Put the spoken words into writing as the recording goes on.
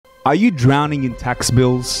Are you drowning in tax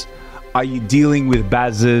bills? Are you dealing with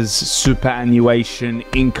BASs, superannuation,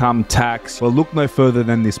 income tax? Well, look no further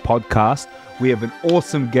than this podcast. We have an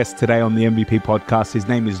awesome guest today on the MVP podcast. His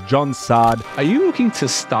name is John Saade. Are you looking to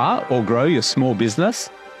start or grow your small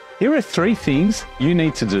business? Here are 3 things you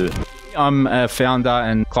need to do. I'm a founder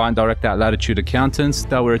and client director at Latitude Accountants.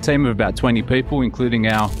 We're a team of about 20 people, including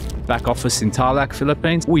our back office in Tarlac,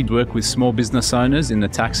 Philippines. We work with small business owners in the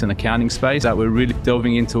tax and accounting space. We're really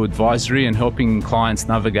delving into advisory and helping clients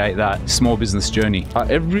navigate that small business journey.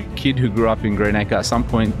 Every kid who grew up in Greenacre at some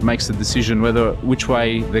point makes the decision which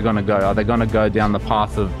way they're going to go. Are they going to go down the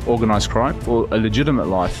path of organised crime or a legitimate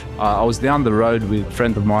life? I was down the road with a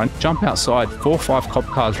friend of mine, jump outside, 4 or 5 cop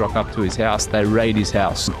cars rock up to his house. They raid his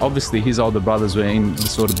house. Obviously, his older brothers were in the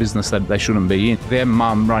sort of business that they shouldn't be in. Their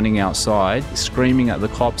mum running outside, screaming at the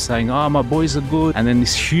cops, saying, "Oh, my boys are good." And then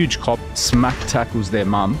this huge cop smack tackles their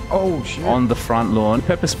mum on the front lawn,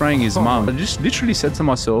 pepper spraying his mum. I just literally said to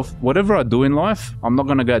myself, whatever I do in life, I'm not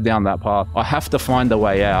going to go down that path. I have to find a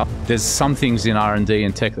way out. There's some things in R&D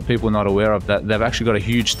and tech that people are not aware of, that they've actually got a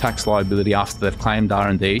huge tax liability after they've claimed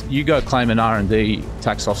R&D. You go claim an R&D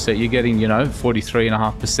tax offset, you're getting,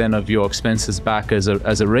 43.5% of your expenses back as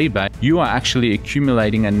a rebate. You are actually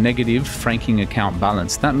accumulating a negative franking account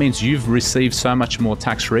balance. That means you've received so much more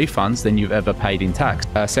tax refunds than you've ever paid in tax.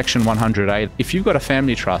 Section 108, if you've got a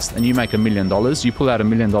family trust and you make $1 million, you pull out $1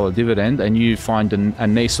 million dividend and you find a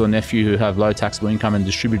niece or nephew who have low taxable income and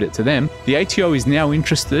distribute it to them, the ATO is now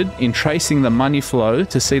interested in tracing the money flow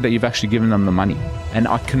to see that you've actually given them the money. And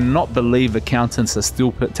I cannot believe accountants are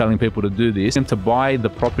still telling people to do this, and to buy the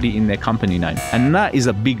property in their company name. And that is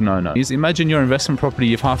a big no-no. Imagine your investment property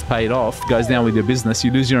you've half paid off, goes down with your business,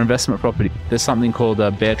 you lose your investment property. There's something called a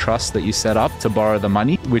bear trust that you set up to borrow the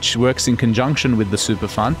money, which works in conjunction with the super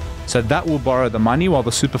fund. So that will borrow the money while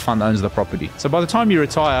the super fund owns the property. So by the time you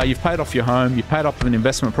retire, you've paid off your home, you've paid off an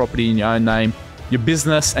investment property in your own name, your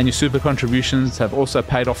business and your super contributions have also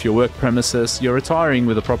paid off your work premises. You're retiring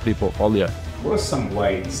with a property portfolio. What are some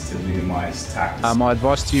ways to minimize tax? My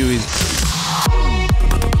advice to you is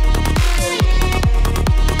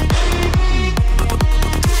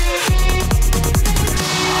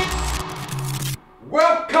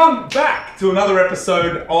welcome back to another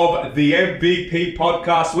episode of the MVP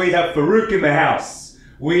podcast. We have Farouk in the house.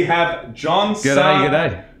 We have John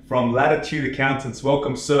Saade from Latitude Accountants.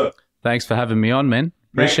 Welcome, sir. Thanks for having me on, man.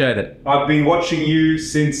 Appreciate it. I've been watching you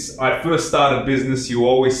since I first started business. You were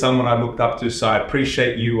always someone I looked up to, so I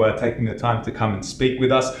appreciate you taking the time to come and speak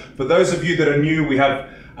with us. For those of you that are new, we have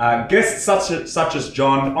guests such as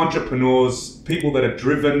John, entrepreneurs, people that are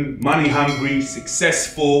driven, money hungry,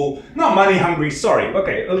 successful. Not money hungry, sorry.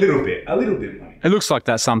 Okay, a little bit money. It looks like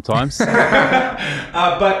that sometimes.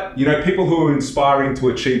 But, people who are inspiring to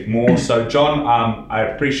achieve more. So, John, I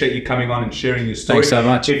appreciate you coming on and sharing your story. Thanks so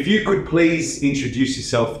much. If you could please introduce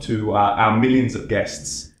yourself to our millions of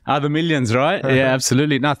guests. The millions, right? Yeah,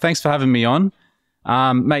 absolutely. No, thanks for having me on.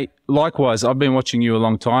 Mate, likewise, I've been watching you a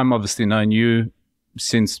long time, obviously known you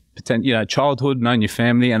since childhood, known your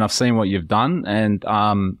family, and I've seen what you've done. And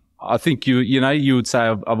I think you would say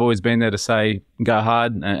I've always been there to say go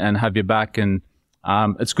hard and have your back, and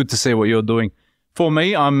it's good to see what you're doing. For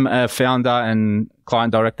me, I'm a founder and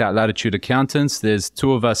client director at Latitude Accountants. There's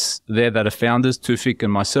 2 of us there that are founders, Tufik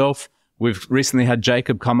and myself. We've recently had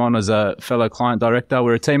Jacob come on as a fellow client director.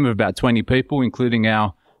 We're a team of about 20 people, including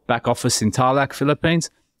our back office in Tarlac, Philippines.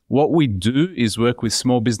 What we do is work with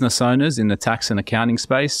small business owners in the tax and accounting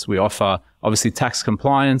space. We offer, obviously, tax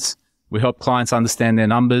compliance. We help clients understand their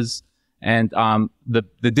numbers. And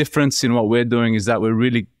the difference in what we're doing is that we're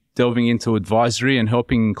really delving into advisory and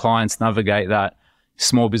helping clients navigate that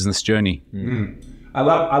small business journey. Mm. I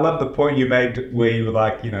love the point you made where you were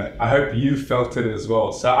like, I hope you felt it as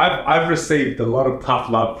well. So I've received a lot of tough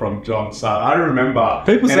love from John Saade. I remember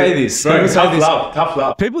people say this. Tough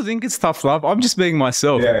love. People think it's tough love. I'm just being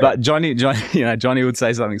myself. Yeah. But Johnny would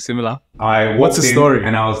say something similar. What's the story?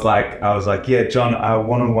 And I was like, yeah, John, I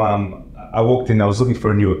want to. I walked in. I was looking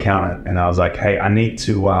for a new accountant, and I was like, hey, I need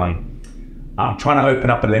to. I'm trying to open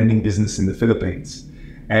up a lending business in the Philippines.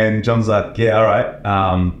 And John's like, yeah, all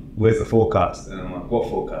right. Where's the forecast? And I'm like, what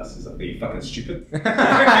forecast? He's like, are you fucking stupid? He didn't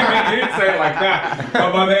say it like that.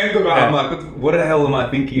 But by the end of it, I'm like, what the hell am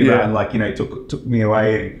I thinking about? And like, he took me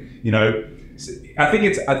away. And, I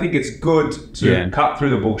think it's good to cut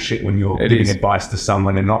through the bullshit when you're giving advice to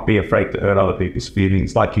someone and not be afraid to hurt other people's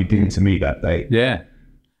feelings, like you did to me that day. Yeah.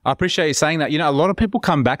 I appreciate you saying that. A lot of people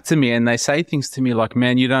come back to me and they say things to me like,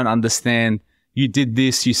 man, you don't understand. You did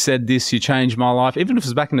this, you said this, you changed my life. Even if it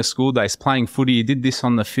was back in the school days, playing footy, you did this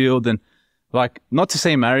on the field. And like, not to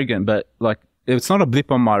seem arrogant, but like, it's not a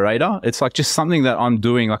blip on my radar. It's like just something that I'm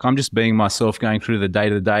doing. Like I'm just being myself, going through the day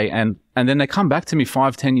to day. And then they come back to me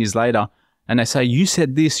 5-10 years later and they say, you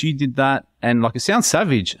said this, you did that. And like, it sounds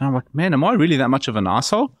savage. And I'm like, man, am I really that much of an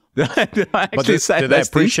asshole? Do they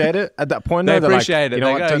appreciate it at that point? They appreciate it. You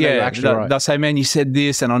know what, they'll say, man, you said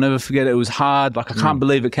this and I'll never forget it. It was hard. Like, I can't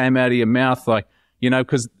believe it came out of your mouth. Like, you know,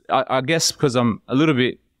 because I guess because I'm a little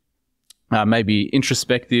bit maybe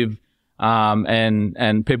introspective,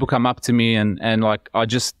 and people come up to me and like I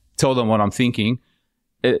just tell them what I'm thinking.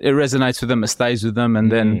 It resonates with them, it stays with them,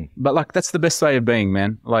 and then but like that's the best way of being,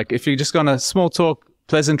 man. Like if you're just gonna small talk,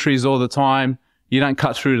 pleasantries all the time, you don't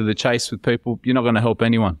cut through to the chase with people, you're not gonna help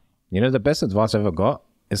anyone. You know, the best advice I ever got,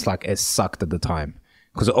 it's like it sucked at the time.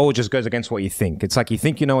 Because it all just goes against what you think. It's like you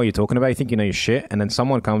think you know what you're talking about, you think you know your shit, and then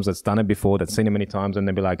someone comes that's done it before, that's seen it many times, and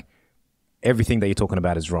they'll be like, everything that you're talking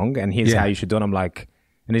about is wrong, and here's how you should do it. I'm like,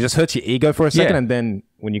 and it just hurts your ego for a second, and then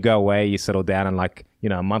when you go away, you settle down, and like, you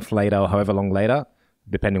know, a month later or however long later,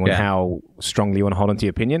 depending on how strongly you want to hold on to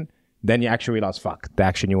your opinion, then you actually realize, fuck, they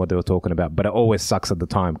actually knew what they were talking about. But it always sucks at the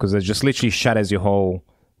time because it just literally shatters your whole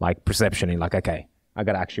like perception. You're like, okay, I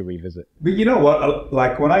got to actually revisit. But you know what?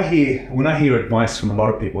 Like when I hear advice from a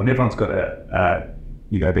lot of people, and everyone's got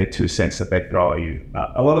their 2 cents that they throw at you.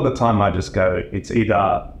 A lot of the time, I just go, it's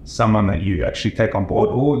either someone that you actually take on board,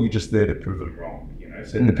 or you're just there to prove it wrong. You know,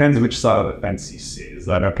 so it depends which side of the fence you sit. Is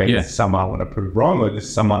like, okay, this is someone I want to prove wrong, or this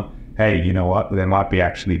is someone, hey, you know what? There might be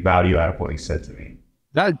actually value out of what he said to me.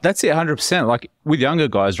 That's it, 100%. Like with younger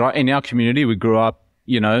guys, right? In our community, we grew up,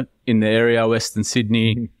 you know, in the area, Western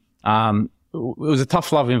Sydney. It was a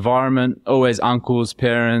tough love environment, always uncles,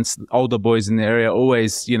 parents, older boys in the area,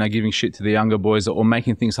 always, you know, giving shit to the younger boys or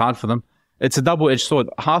making things hard for them. It's a double-edged sword.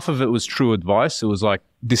 Half of it was true advice. It was like,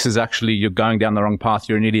 this is actually, you're going down the wrong path.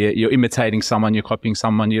 You're an idiot. You're imitating someone. You're copying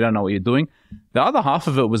someone. You don't know what you're doing. The other half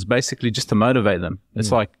of it was basically just to motivate them.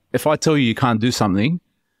 It's like, if I tell you can't do something,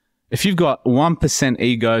 if you've got 1%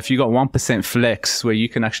 ego, if you've got 1% flex where you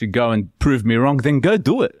can actually go and prove me wrong, then go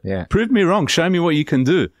do it. Yeah. Prove me wrong. Show me what you can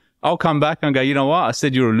do. I'll come back and go, you know what? I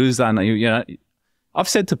said you're a loser. And you know, I've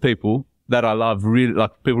said to people that I love, really,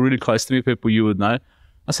 like people really close to me, people you would know.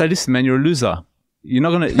 I say, listen, man, you're a loser. You're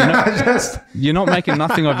not going to, you're not making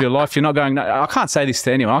nothing of your life. You're not going, I can't say this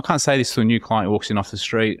to anyone. I can't say this to a new client who walks in off the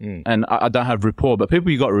street and I don't have rapport. But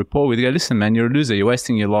people you got rapport with, you go, listen, man, you're a loser. You're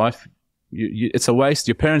wasting your life. It's a waste.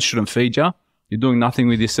 Your parents shouldn't feed you. You're doing nothing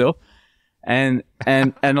with yourself. And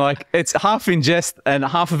like, it's half in jest and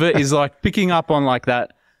half of it is like picking up on like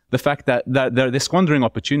that. The fact that they're squandering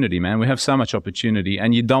opportunity, man. We have so much opportunity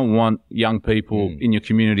and you don't want young people in your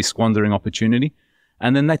community squandering opportunity.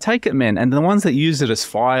 And then they take it, man. And the ones that use it as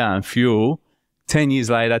fire and fuel, 10 years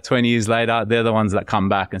later, 20 years later, they're the ones that come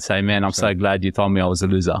back and say, man, I'm so glad you told me I was a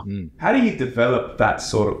loser. How do you develop that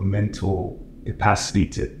sort of mental capacity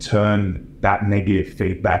to turn that negative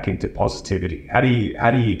feedback into positivity? How do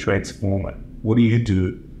you transform it? What do you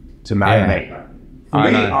do to marinate that?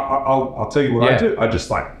 For me, I'll tell you what I do.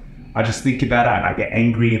 I just think about it and I get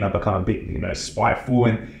angry and I become a bit, you know, spiteful,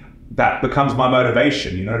 and that becomes my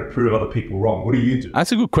motivation, you know, to prove other people wrong. What do you do?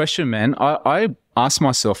 That's a good question, man. I ask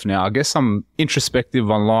myself now, I guess I'm introspective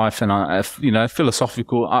on life and I you know,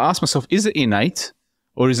 philosophical. I ask myself, is it innate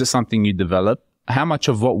or is it something you develop? How much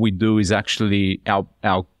of what we do is actually our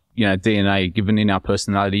you know, DNA given in our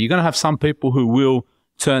personality? You're going to have some people who will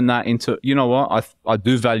turn that into, you know what, I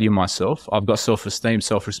do value myself. I've got self-esteem,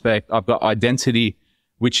 self-respect. I've got identity,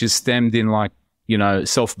 which is stemmed in like, you know,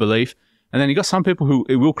 self-belief. And then you got some people who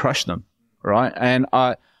it will crush them, right? And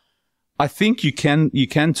I think you can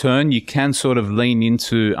sort of lean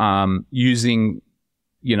into using,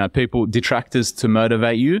 you know, detractors to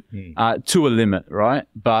motivate you to a limit, right?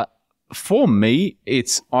 But for me,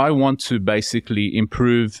 I want to basically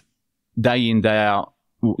improve day in, day out,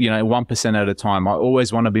 you know, 1% at a time. I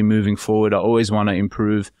always want to be moving forward. I always want to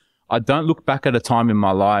improve. I don't look back at a time in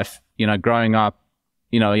my life, you know, growing up,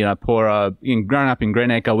 growing up in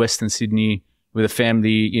Greenacre, Western Sydney, with a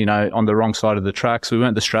family, you know, on the wrong side of the tracks. We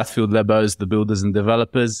weren't the Strathfield Lebos, the builders and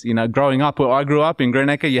developers. You know, growing up where I grew up in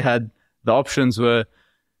Greenacre, you had the options were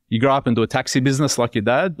you grow up and do a taxi business like your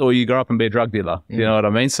dad, or you grow up and be a drug dealer. You know what I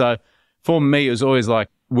mean? So for me, it was always like,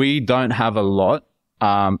 we don't have a lot.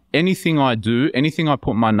 Anything I do, anything I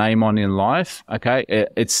put my name on in life, okay,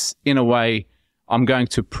 it's in a way, I'm going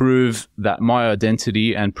to prove that my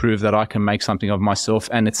identity and prove that I can make something of myself.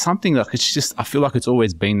 And it's something that it's just, I feel like it's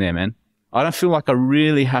always been there, man. I don't feel like I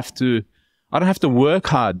really have to, I don't have to work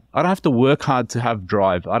hard. I don't have to work hard to have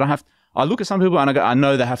drive. I look at some people and I go, I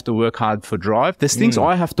know they have to work hard for drive. There's things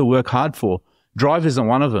I have to work hard for. Drive isn't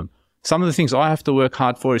one of them. some of the things I have to work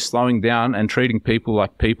hard for is slowing down and treating people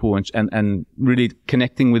like people, and really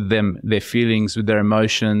connecting with them, their feelings, with their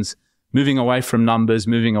emotions, moving away from numbers,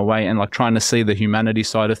 moving away and like trying to see the humanity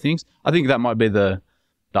side of things. I think that might be the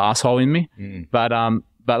asshole in me. But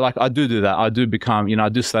like I do that. I do become, I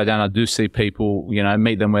do slow down. I do see people,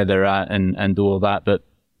 meet them where they're at and do all that. But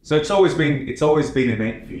so it's always been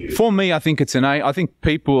innate for you. For me, I think it's innate. I think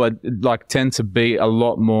people tend to be a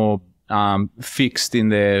lot more fixed in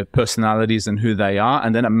their personalities and who they are,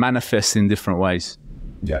 and then it manifests in different ways.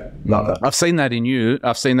 Yeah, love that. I've seen that in you.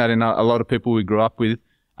 I've seen that in a lot of people we grew up with.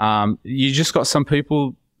 You just got some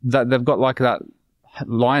people that they've got like that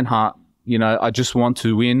lion heart. I just want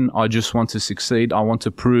to win. I just want to succeed. I want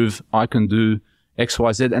to prove I can do X,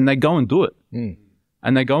 Y, Z, and they go and do it.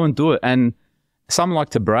 And they go and do it. And some like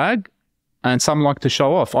to brag and some like to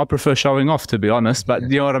show off. I prefer showing off, to be honest, but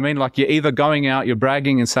you know what I mean? Like you're either going out, you're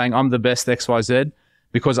bragging and saying, I'm the best X, Y, Z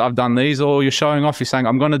because I've done these, or you're showing off, you're saying,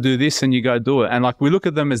 I'm going to do this, and you go do it. And like we look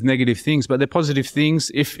at them as negative things, but they're positive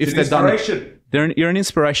things. If they're done, you're an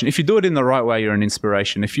inspiration. If you do it in the right way, you're an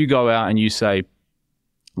inspiration. If you go out and you say,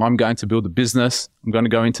 I'm going to build a business, I'm going to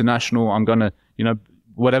go international, I'm going to,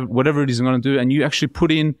 whatever it is I'm going to do, and you actually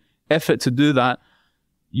put in effort to do that,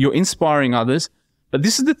 you're inspiring others. But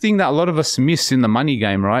this is the thing that a lot of us miss in the money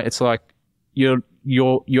game, right? It's like you're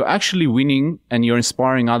actually winning and you're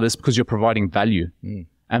inspiring others because you're providing value.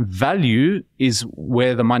 And value is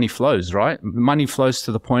where the money flows, right? Money flows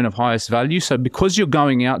to the point of highest value. So because you're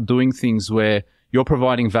going out doing things where you're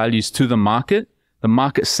providing values to the market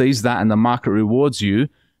sees that and the market rewards you.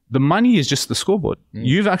 The money is just the scoreboard.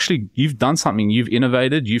 You've done something. You've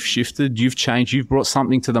innovated, you've shifted, you've changed, you've brought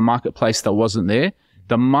something to the marketplace that wasn't there.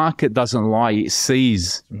 The market doesn't lie. It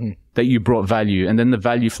sees that you brought value, and then the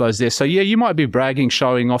value flows there. So yeah, you might be bragging,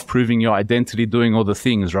 showing off, proving your identity, doing all the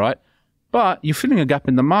things, right? But you're filling a gap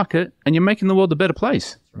in the market and you're making the world a better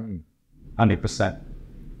place. 100%.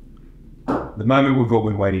 The moment we've all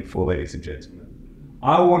been waiting for, ladies and gentlemen.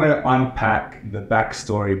 I want to unpack the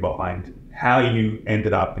backstory behind how you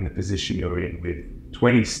ended up in the position you're in with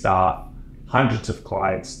 20 staff, hundreds of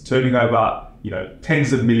clients, turning over,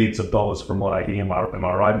 tens of millions of dollars from what I hear. Am I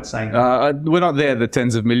right in saying that? We're not there, the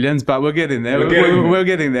tens of millions, but we're getting there. We're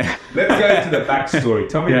getting there. Let's go into the backstory.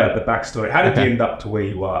 Tell me about the backstory. How did you end up to where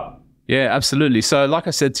you are? Yeah, absolutely. So like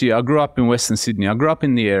I said to you, I grew up in Western Sydney. I grew up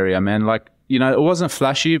in the area, man. Like, it wasn't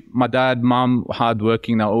flashy. My dad, mum,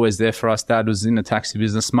 hardworking. They were always there for us. Dad was in the taxi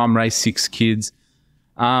business. Mum raised 6 kids.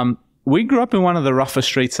 We grew up in one of the rougher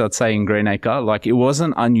streets, I'd say, in Greenacre. Like, it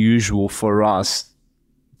wasn't unusual for us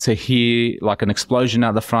to hear like an explosion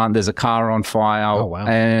out the front. There's a car on fire. Oh, wow.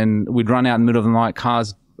 And we'd run out in the middle of the night.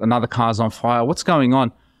 Another car's on fire. What's going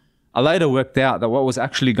on? I later worked out that what was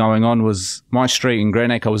actually going on was my street in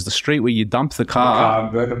Greenacre was the street where you dump the car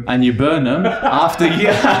and you burn them after you...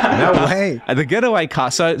 No way. The getaway car.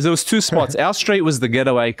 So there was 2 spots. Our street was the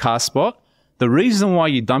getaway car spot. The reason why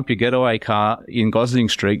you dump your getaway car in Gosling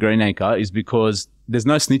Street, Greenacre, is because there's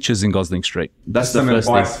no snitches in Gosling Street. That's the first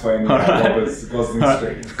thing. For any robbers,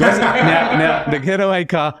 Gosling Street. Now, the getaway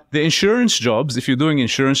car, the insurance jobs, if you're doing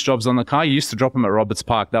insurance jobs on the car, you used to drop them at Roberts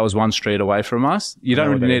Park. That was 1 street away from us. You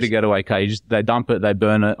don't really need a getaway car. They dump it, they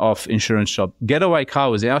burn it off insurance job. Getaway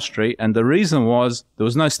car was our street, and the reason was there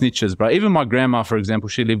was no snitches, bro. Even my grandma, for example,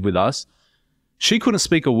 she lived with us. She couldn't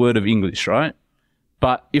speak a word of English, right?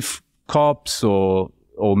 But if cops or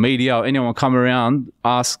media or anyone come around,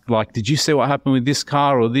 ask like, did you see what happened with this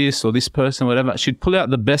car or this person, whatever, she'd pull out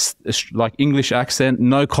the best like English accent,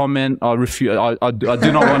 no comment. I refuse. I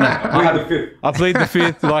do not want to. I plead the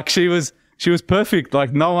fifth. Like she was perfect.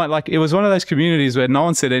 Like no one, like it was one of those communities where no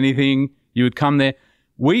one said anything. You would come there.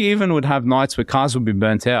 We even would have nights where cars would be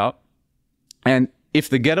burnt out. And if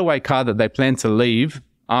the getaway car that they planned to leave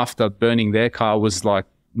after burning their car was like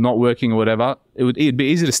not working or whatever, it'd be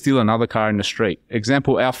easy to steal another car in the street.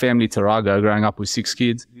 Example, our family, Tarago, growing up with 6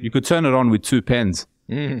 kids, you could turn it on with 2 pens.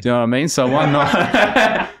 Do you know what I mean? So one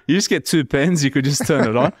night, you just get 2 pens, you could just turn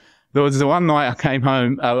it on. There was the one night I came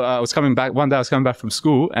home, I was coming back from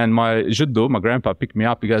school, and my Jiddo, my grandpa, picked me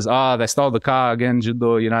up. He goes, they stole the car again,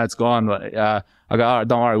 Jiddo, it's gone. I go, all right,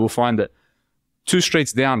 don't worry, we'll find it. 2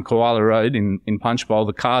 streets down, Koala Road in Punchbowl,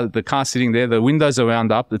 the car sitting there, the windows are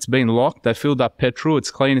wound up, it's been locked, they filled up petrol, it's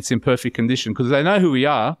clean, it's in perfect condition, because they know who we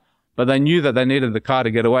are, but they knew that they needed the car to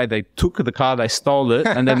get away. They took the car, they stole it,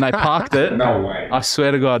 and then they parked it. No way. I swear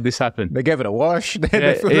to God, this happened. They gave it a wash.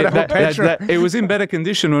 They filled it up with petrol. It was in better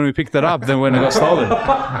condition when we picked it up than when it got stolen.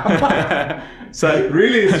 So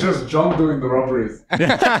really, it's just John doing the robberies.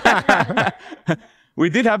 We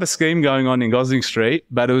did have a scheme going on in Gosling Street,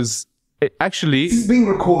 but it Actually, This is being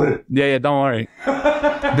recorded. yeah, don't worry.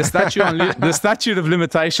 The statute of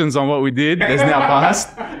limitations on what we did has now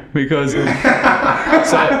passed because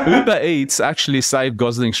so Uber Eats actually saved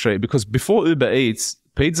Gosling Street, because before Uber Eats,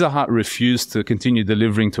 Pizza Hut refused to continue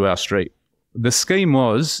delivering to our street. The scheme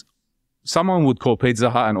was someone would call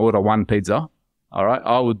Pizza Hut and order one pizza. All right,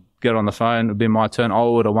 I would get on the phone. It'd be my turn. I'll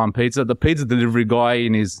order one pizza. The pizza delivery guy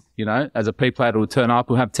in his, as a P plater would turn up.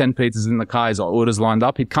 We'll have 10 pizzas in the car. His orders lined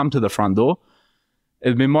up. He'd come to the front door.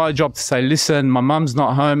 It'd be my job to say, listen, my mum's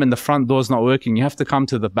not home and the front door's not working. You have to come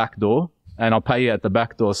to the back door and I'll pay you at the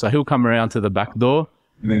back door. So he'll come around to the back door.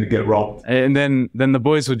 And then you get robbed. And then the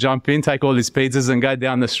boys would jump in, take all his pizzas and go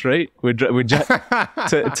down the street. We'd to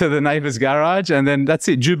the neighbour's garage, and then that's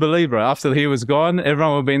it. Jubilee, bro. After he was gone,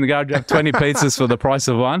 everyone would be in the garage, have 20 pizzas for the price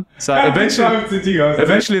of one. So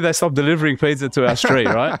eventually they stopped delivering pizza to our street,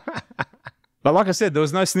 right? But like I said, there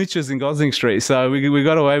was no snitches in Gosling Street, so we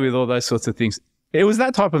got away with all those sorts of things. It was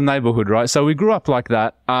that type of neighbourhood, right? So we grew up like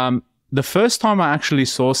that. The first time I actually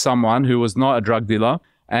saw someone who was not a drug dealer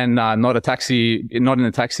and not in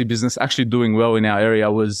the taxi business, actually doing well in our area,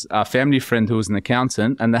 was a family friend who was an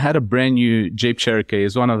accountant, and they had a brand new Jeep Cherokee.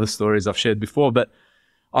 It's one of the stories I've shared before, but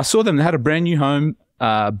I saw them. They had a brand new home,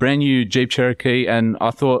 brand new Jeep Cherokee, and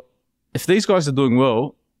I thought, if these guys are doing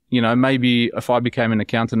well, maybe if I became an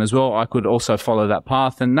accountant as well, I could also follow that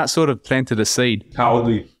path, and that sort of planted a seed. How old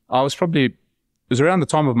were you? It was around the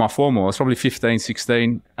time of my formal. I was probably 15,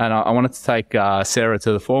 16, and I wanted to take Sarah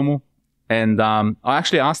to the formal. And I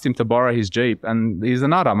actually asked him to borrow his Jeep, and he's a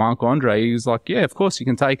nutter, my Uncle Andre. He was like, yeah, of course you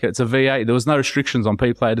can take it. It's a V8. There was no restrictions on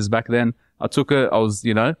P-platers back then. I took it. I was,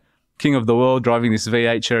 king of the world, driving this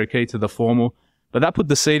V8 Cherokee to the formal. But that put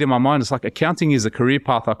the seed in my mind. It's like accounting is a career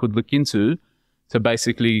path I could look into to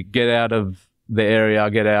basically get out of the area,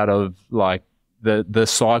 get out of like the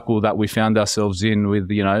cycle that we found ourselves in with,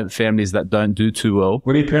 families that don't do too well.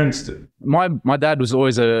 What do your parents do? My dad was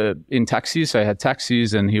always in taxis, so he had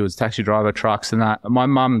taxis and he was taxi driver, trucks and that. My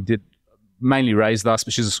mum mainly raised us,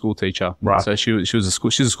 but she's a school teacher. Right. So she's a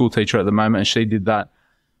school teacher at the moment, and she did that.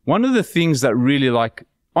 One of the things that really,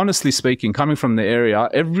 honestly speaking, coming from the area,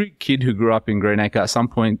 every kid who grew up in Greenacre at some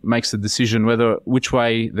point makes a decision which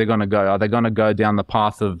way they're going to go. Are they going to go down the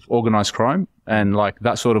path of organised crime and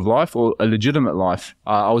that sort of life, or a legitimate life?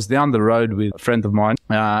 I was down the road with a friend of mine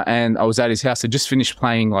and I was at his house. I just finished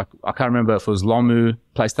playing, I can't remember if it was Lomu,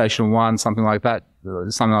 PlayStation 1, something like that,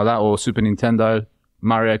 or Super Nintendo,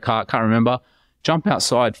 Mario Kart, can't remember. Jump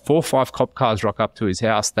outside, 4 or 5 cop cars rock up to his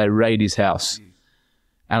house. They raid his house.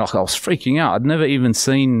 And I was freaking out. I'd never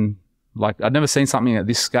seen something at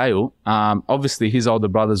this scale. Obviously, his older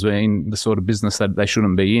brothers were in the sort of business that they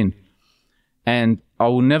shouldn't be in. And I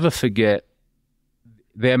will never forget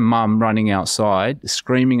their mum running outside,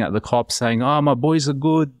 screaming at the cops, saying, oh, my boys are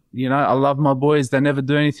good. I love my boys. They never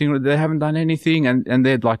do anything. They haven't done anything. And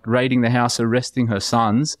they're raiding the house, arresting her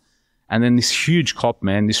sons. And then this huge cop,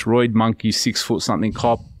 man, this roid monkey, 6 foot something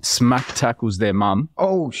cop, smack tackles their mum.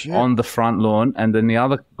 Oh, shit. On the front lawn. And then the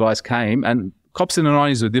other guys came, and cops in the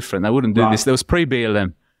 90s were different. They wouldn't do this. There was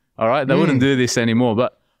pre-BLM. All right. They wouldn't do this anymore.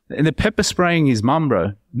 And they're pepper spraying his mum,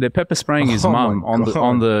 bro. They're pepper spraying his mum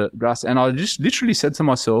on the grass. And I just literally said to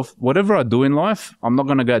myself, whatever I do in life, I'm not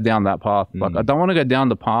going to go down that path. I don't want to go down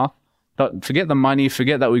the path. Forget the money.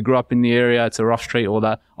 Forget that we grew up in the area. It's a rough street, all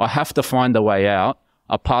that. I have to find a way out.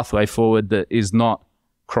 A pathway forward that is not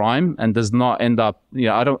crime and does not end up,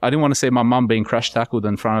 I didn't want to see my mum being crash tackled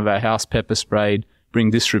in front of our house, pepper sprayed,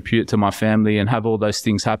 bring disrepute to my family and have all those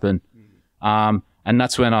things happen. And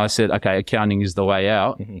that's when I said, okay, accounting is the way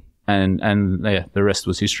out. And the rest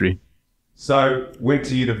was history. So went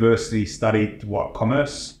to university, studied what,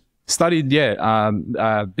 commerce? Studied,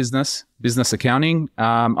 business accounting.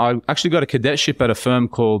 I actually got a cadetship at a firm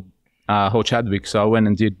called Hall Chadwick. So I went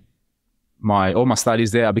and did all my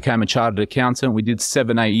studies there. I became a chartered accountant. We did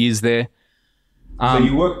 7-8 years there. So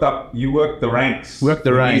you worked the ranks. Worked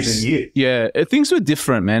the ranks. Years and years. Yeah, things were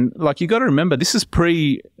different, man. You got to remember, this is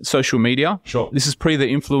pre-social media. Sure. This is pre the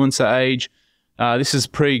influencer age. This is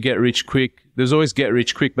pre-get rich quick. There's always get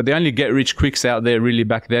rich quick, but the only get rich quicks out there really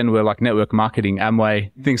back then were network marketing, Amway,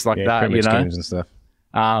 things like that. Schemes and stuff.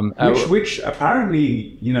 Which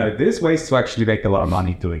apparently, there's ways to actually make a lot of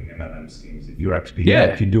money doing MLM schemes if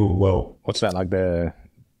you do it well. What's that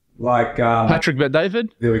Patrick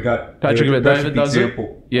Bet-David? There we go. Patrick Bet-David does it.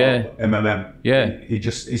 Yeah. MLM. Yeah.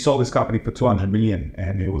 He sold his company for 200 million,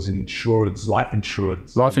 and it was life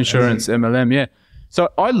insurance. Life insurance, MLM, yeah. So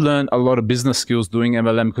I learned a lot of business skills doing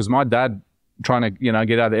MLM because my dad, trying to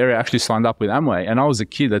get out of the area, actually signed up with Amway, and I was a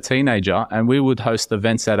teenager, and we would host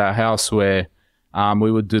events at our house where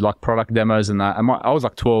We would do like product demos and that. And I was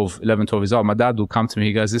like 11, 12 years old. My dad would come to me.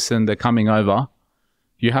 He goes, listen, they're coming over.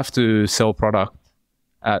 You have to sell product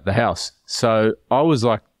at the house. So I was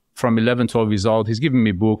like, from 11, 12 years old, he's giving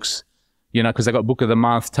me books, you know, because I got book of the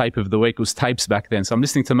month, tape of the week. It was tapes back then. So I'm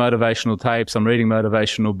listening to motivational tapes. I'm reading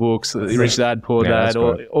motivational books, Rich Dad, Poor Dad,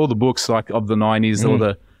 all the books like of the 90s,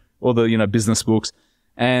 all the, you know, business books.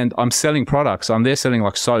 And I'm selling products. I'm there selling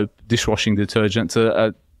like soap, dishwashing detergent to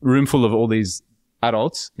a room full of all these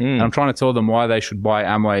adults. And I'm trying to tell them why they should buy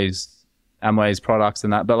Amway's products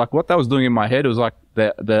and that. But like what that was doing in my head, it was like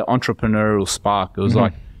the entrepreneurial spark. It was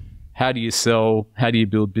like, how do you sell? How do you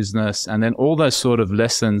build business? And then all those sort of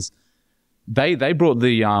lessons, they brought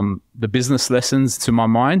the business lessons to my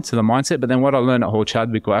mind, to the mindset. But then what I learned at Hall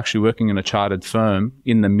Chadwick, or actually working in a chartered firm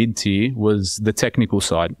in the mid-tier, was the technical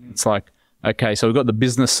side. It's like, okay, so we've got the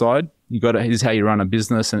business side. Here's how you run a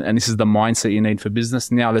business, and this is the mindset you need for business.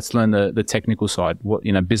 Now let's learn the technical side. What,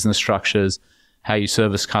 you know, business structures, how you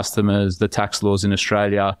service customers, the tax laws in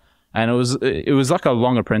Australia. And it was like a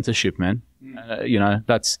long apprenticeship, man. You know,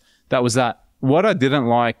 that was that. What I didn't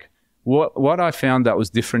like, what I found that was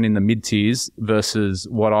different in the mid-tiers versus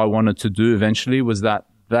what I wanted to do eventually, was that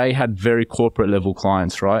they had very corporate level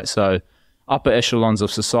clients, right? So upper echelons of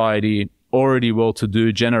society, already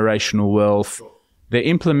well-to-do, generational wealth. They're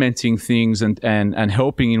implementing things and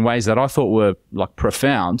helping in ways that I thought were like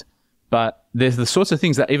profound. But there's the sorts of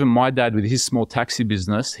things that even my dad with his small taxi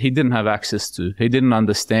business, he didn't have access to. He didn't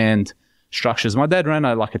understand structures. My dad ran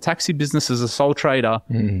a taxi business as a sole trader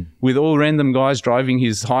with all random guys driving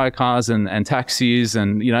his hire cars and taxis,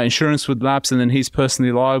 and, you know, insurance would lapse and then he's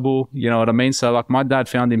personally liable. You know what I mean? So like my dad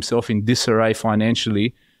found himself in disarray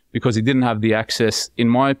financially because he didn't have the access, in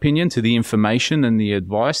my opinion, to the information and the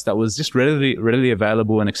advice that was just readily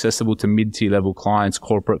available and accessible to mid-tier level clients,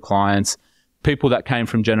 corporate clients, people that came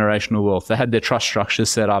from generational wealth. They had their trust structures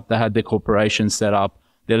set up. They had their corporations set up,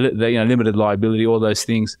 their you know, limited liability, all those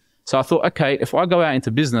things. So I thought, okay, if I go out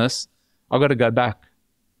into business, I've got to go back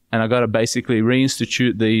and I've got to basically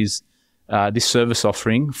reinstitute this service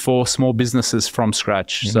offering for small businesses from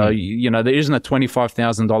scratch. So, you know, there isn't a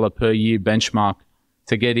 $25,000 per year benchmark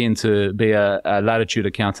to get in to be a Latitude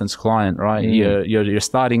Accountants client, right? You're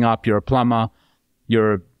starting up, you're a plumber,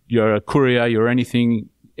 you're a courier, you're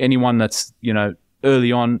anyone that's, you know,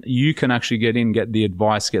 early on, you can actually get in, get the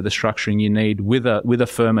advice, get the structuring you need with a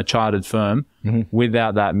firm, a chartered firm,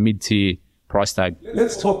 without that mid-tier price tag.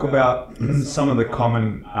 Let's talk about some of the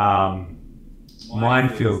common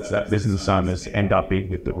minefields that business owners end up in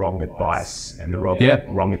with the wrong advice and the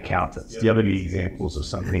wrong accountants. Do you have any examples of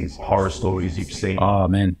some of these horror stories you've seen? Oh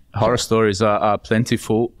man, horror stories are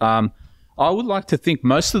plentiful. I would like to think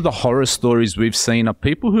most of the horror stories we've seen are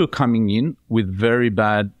people who are coming in with very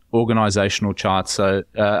bad organizational charts. So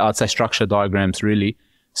I'd say structure diagrams, really.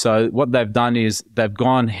 So what they've done is they've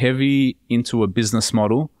gone heavy into a business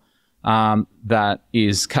model that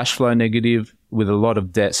is cash flow negative with a lot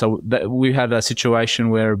of debt. So we had a situation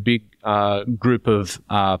where a big group of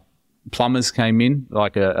plumbers came in,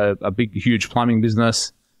 like a big, huge plumbing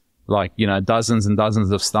business, like, you know, dozens and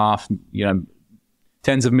dozens of staff, you know,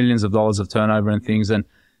 tens of millions of dollars of turnover and things. And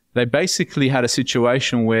they basically had a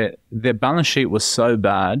situation where their balance sheet was so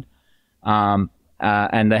bad,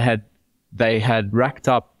 and they had racked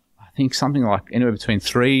up, I think, something like anywhere between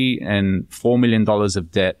 $3 and $4 million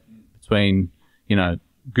of debt between, you know,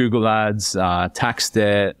 Google ads, tax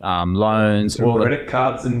debt, loans, all credit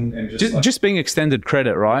cards, and just being extended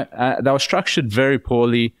credit, right? They were structured very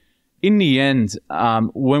poorly. In the end,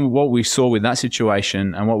 what we saw with that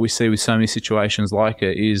situation and what we see with so many situations like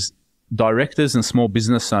it is directors and small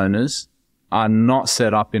business owners are not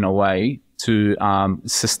set up in a way to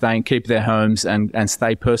keep their homes and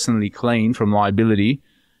stay personally clean from liability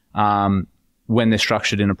when they're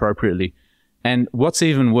structured inappropriately. And what's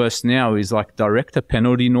even worse now is like director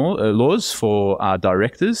penalty laws for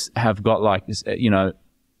directors have got, like, you know,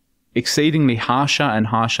 exceedingly harsher and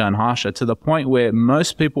harsher and harsher, to the point where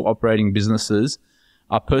most people operating businesses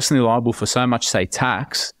are personally liable for so much, say,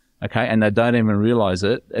 tax, okay, and they don't even realize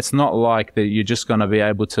it. It's not like that you're just going to be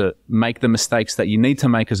able to make the mistakes that you need to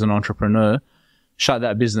make as an entrepreneur, shut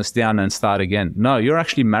that business down and start again. No, you're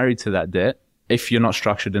actually married to that debt if you're not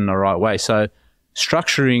structured in the right way. So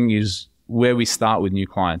structuring is where we start with new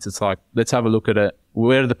clients. It's like, let's have a look at it.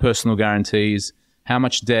 Where are the personal guarantees? How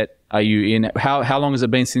much debt are you in? How long has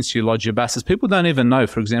it been since you lodged your BAS? People don't even know.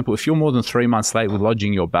 For example, if you're more than 3 months late with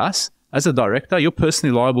lodging your BAS, as a director, you're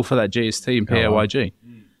personally liable for that GST and PAYG.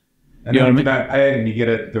 And then if you don't pay it and you get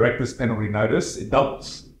a director's penalty notice, it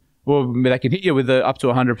doubles. Well, they can hit you with up to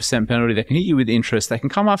 100% penalty. They can hit you with interest. They can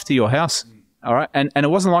come after your house. All right. And it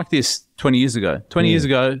wasn't like this 20 years ago. 20 years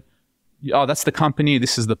ago, oh, that's the company.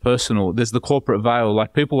 This is the personal. There's the corporate veil.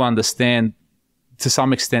 Like, people understand to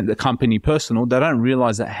some extent the company personal. They don't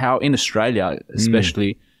realize that how in Australia,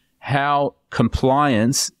 especially, how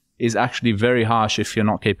compliance is actually very harsh if you're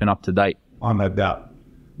not keeping up to date. I no doubt.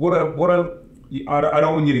 I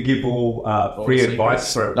don't want you to give all free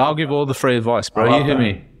advice. I'll give all the free advice, bro. You hear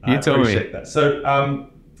me. You tell me. That. So,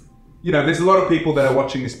 there's a lot of people that are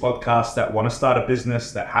watching this podcast that want to start a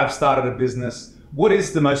business, that have started a business. What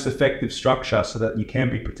is the most effective structure so that you can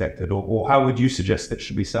be protected, or how would you suggest it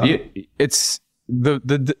should be set up? It's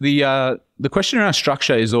the question around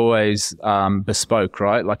structure is always bespoke,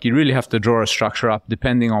 right? Like, you really have to draw a structure up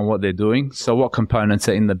depending on what they're doing. So what components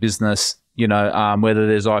are in the business? Whether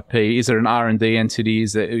there's IP, is there an R&D entity?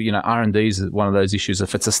 Is there, R&D is one of those issues.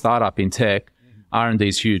 If it's a startup in tech, R&D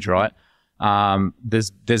is huge, right?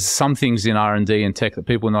 There's some things in R&D and tech that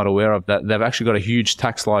people are not aware of, that they've actually got a huge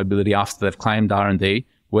tax liability after they've claimed R&D,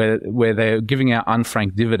 where they're giving out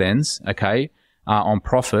unfranked dividends, on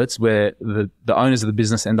profits, where the owners of the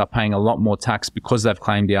business end up paying a lot more tax because they've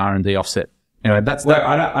claimed the R&D offset. Anyway,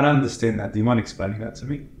 I don't understand that. Do you mind explaining that to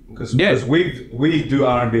me? Because we do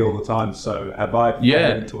R&D all the time. So have I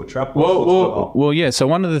fallen into a trap? So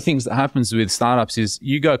one of the things that happens with startups is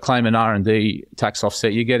you go claim an R&D tax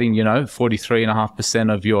offset, you're getting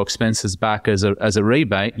 43.5% of your expenses back as a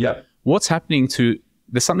rebate. Yeah. What's happening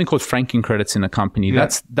there's something called franking credits in a company. Yeah.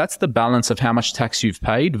 That's the balance of how much tax you've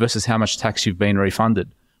paid versus how much tax you've been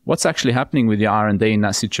refunded. What's actually happening with your R&D in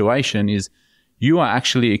that situation is you are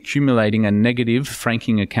actually accumulating a negative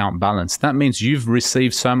franking account balance. That means you've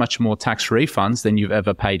received so much more tax refunds than you've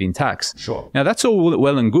ever paid in tax. Sure. Now, that's all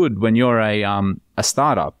well and good when you're a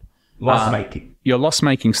startup. Loss-making. You're a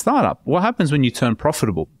loss-making startup. What happens when you turn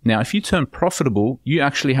profitable? Now, if you turn profitable, you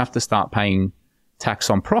actually have to start paying tax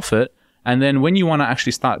on profit. And then when you want to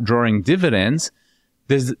actually start drawing dividends,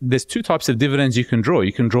 there's two types of dividends you can draw.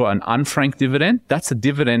 You can draw an unfranked dividend. That's a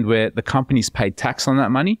dividend where the company's paid tax on that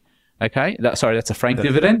money. Okay, that's a franked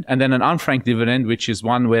dividend. And then an unfranked dividend, which is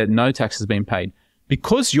one where no tax has been paid.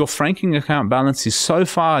 Because your franking account balance is so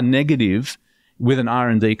far negative with an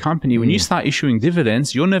R&D company, when you start issuing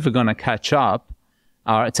dividends, you're never going to catch up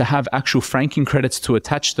to have actual franking credits to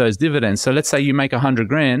attach those dividends. So let's say you make 100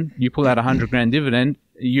 grand, you pull out 100 grand dividend,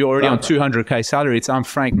 you're already on 200K salary, it's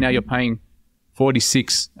unfranked, now you're paying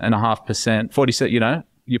 46.5%,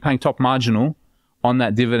 you're paying top marginal on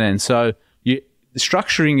that dividend. So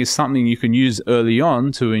structuring is something you can use early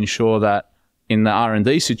on to ensure that in the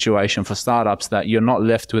R&D situation for startups, that you're not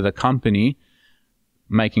left with a company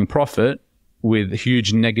making profit with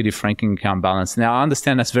huge negative franking account balance. Now, I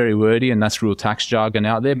understand that's very wordy and that's real tax jargon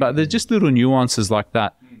out there, but there's just little nuances like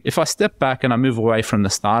that. If I step back and I move away from the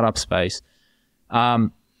startup space,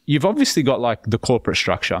 you've obviously got like the corporate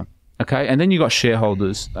structure, okay? And then you've got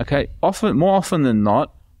shareholders, okay? More often than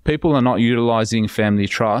not, people are not utilizing family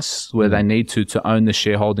trusts where they need to own the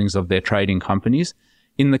shareholdings of their trading companies.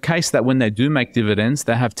 In the case that when they do make dividends,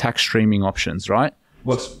 they have tax streaming options, right?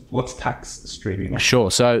 What's tax streaming? Sure.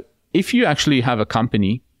 So if you actually have a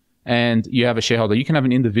company and you have a shareholder, you can have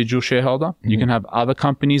an individual shareholder, you can have other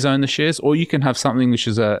companies own the shares, or you can have something which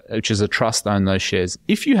is a trust own those shares.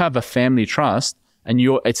 If you have a family trust and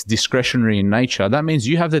it's discretionary in nature, that means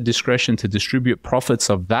you have the discretion to distribute profits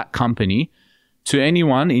of that company to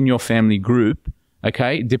anyone in your family group,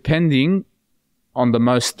 okay, depending on the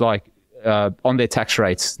most on their tax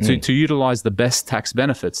rates to utilize the best tax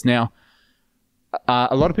benefits. Now,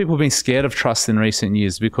 a lot of people have been scared of trusts in recent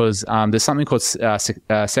years because there's something called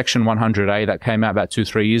Section 100A that came out about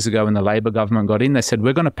 2-3 years ago when the Labor government got in. They said,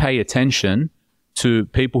 we're going to pay attention to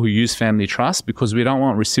people who use family trusts because we don't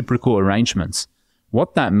want reciprocal arrangements.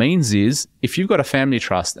 What that means is if you've got a family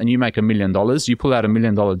trust and you make $1 million, you pull out $1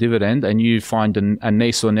 million dividend and you find a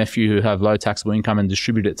niece or nephew who have low taxable income and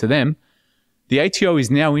distribute it to them, the ATO is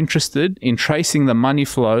now interested in tracing the money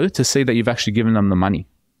flow to see that you've actually given them the money.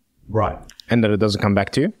 Right. And that it doesn't come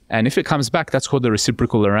back to you? And if it comes back, that's called the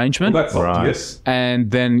reciprocal arrangement. Well, that's obvious. And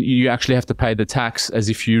then you actually have to pay the tax as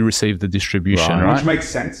if you received the distribution, right? Which makes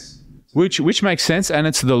sense. Which makes sense, and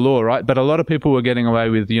it's the law, right? But a lot of people were getting away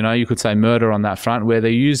with, you could say murder on that front, where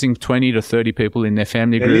they're using 20 to 30 people in their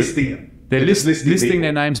family group. They're listing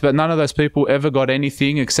their names, but none of those people ever got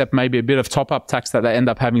anything except maybe a bit of top-up tax that they end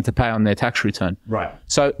up having to pay on their tax return. Right.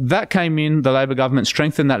 So that came in, the Labor government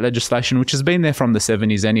strengthened that legislation, which has been there from the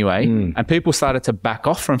 70s anyway, and people started to back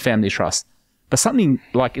off from family trusts. But something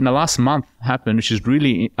like in the last month happened, which is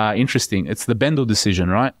really interesting. It's the Bendel decision,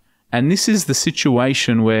 right? And this is the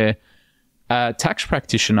situation where a tax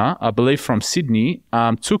practitioner, I believe from Sydney,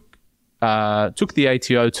 took took the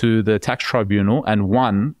ATO to the tax tribunal and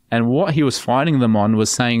won. And what he was fighting them on was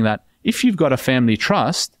saying that if you've got a family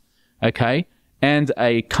trust, okay, and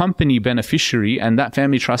a company beneficiary, and that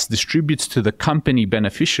family trust distributes to the company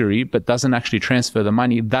beneficiary but doesn't actually transfer the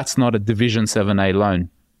money, that's not a Division 7A loan.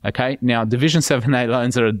 Okay. Now, Division 7A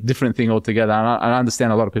loans are a different thing altogether. And I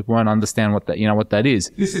understand a lot of people won't understand what that, what that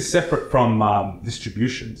is. This is separate from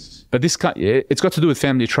distributions. But it's got to do with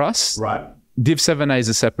family trusts. Right. Div 7A is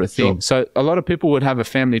a separate thing. Sure. So a lot of people would have a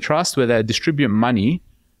family trust where they distribute money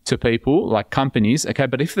to people like companies. Okay.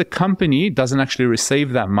 But if the company doesn't actually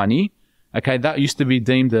receive that money, okay, that used to be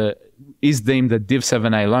deemed a Div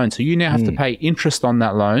 7A loan. So you now have to pay interest on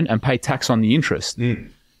that loan and pay tax on the interest.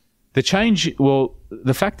 The change,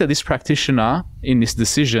 the fact that this practitioner in this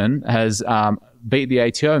decision has beat the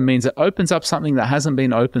ATO means it opens up something that hasn't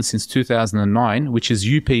been open since 2009, which is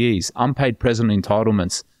UPEs, unpaid present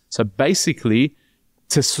entitlements. So basically,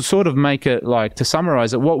 to sort of make it to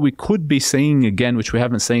summarize it, what we could be seeing again, which we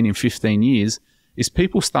haven't seen in 15 years, is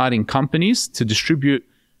people starting companies to distribute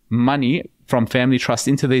money from family trust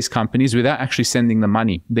into these companies without actually sending the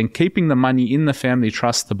money, then keeping the money in the family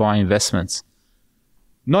trust to buy investments.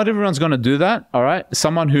 Not everyone's going to do that, all right?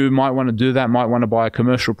 Someone who might want to do that might want to buy a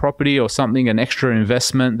commercial property or something, an extra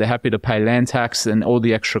investment. They're happy to pay land tax and all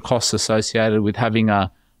the extra costs associated with having an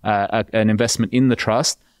investment in the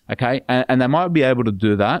trust, okay? And they might be able to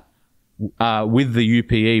do that with the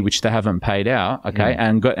UPE, which they haven't paid out, okay,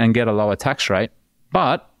 and get a lower tax rate.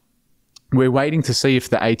 But we're waiting to see if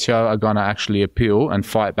the ATO are going to actually appeal and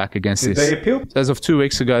fight back against this. Did they appeal? As of 2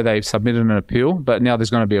 weeks ago, they've submitted an appeal, but now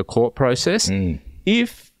there's going to be a court process.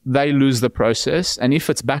 If they lose the process, and if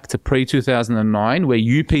it's back to pre-2009, where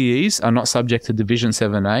UPEs are not subject to Division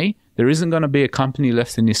 7A, there isn't going to be a company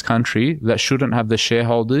left in this country that shouldn't have the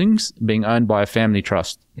shareholdings being owned by a family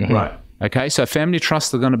trust. Right. Okay, so family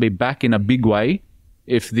trusts are going to be back in a big way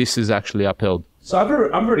if this is actually upheld. So I've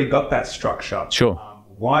already got that structure. Sure.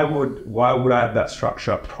 Why would I have that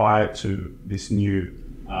structure prior to this new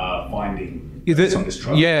finding on this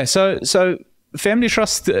trial? Yeah, so family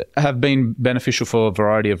trusts have been beneficial for a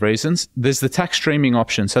variety of reasons. There's the tax streaming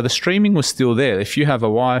option. So the streaming was still there. If you have a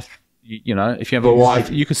wife, if you have a wife,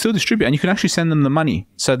 you can still distribute and you can actually send them the money.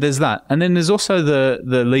 So there's that. And then there's also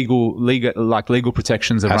the legal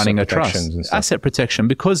protections of running a trust. Asset protection,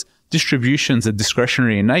 because distributions are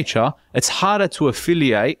discretionary in nature, it's harder to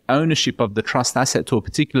affiliate ownership of the trust asset to a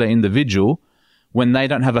particular individual when they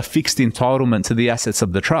don't have a fixed entitlement to the assets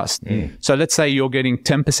of the trust. So let's say you're getting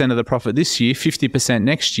 10% of the profit this year, 50%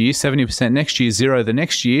 next year, 70% next year, 0 the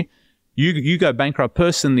next year. You go bankrupt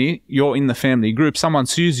personally, you're in the family group, someone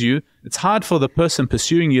sues you. It's hard for the person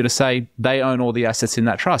pursuing you to say they own all the assets in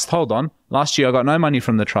that trust. Hold on, last year I got no money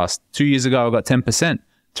from the trust. 2 years ago I got 10%.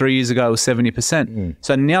 3 years ago it was 70%.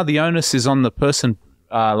 So now the onus is on the person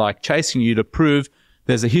chasing you to prove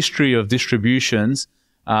there's a history of distributions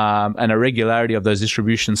and a regularity of those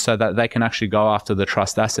distributions so that they can actually go after the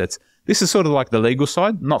trust assets. This is sort of like the legal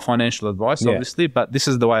side, not financial advice, obviously, but this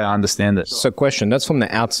is the way I understand it. So question, that's from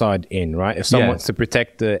the outside in, right? If someone wants to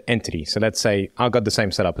protect the entity, so let's say I got the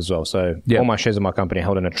same setup as well. So all my shares of my company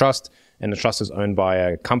held in a trust, and the trust is owned by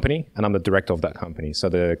a company, and I'm the director of that company. So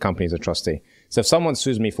the company is a trustee. So if someone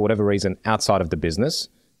sues me for whatever reason outside of the business,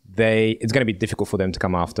 it's going to be difficult for them to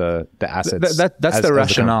come after the assets. That's the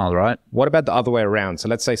rationale, right? What about the other way around? So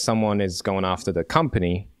let's say someone is going after the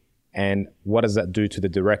company, and what does that do to the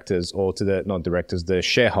directors or to the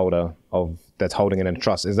shareholder that's holding it in a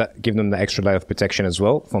trust? Is that give them the extra layer of protection as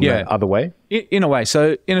well from the other way? In a way.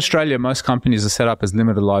 So in Australia, most companies are set up as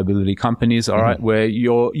limited liability companies, all right, where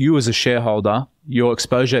you as a shareholder, your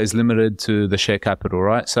exposure is limited to the share capital,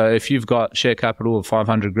 right? So if you've got share capital of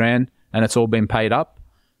 500 grand and it's all been paid up,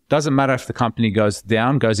 doesn't matter if the company goes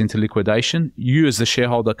into liquidation, you as the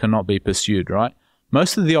shareholder cannot be pursued, right?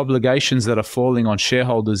 Most of the obligations that are falling on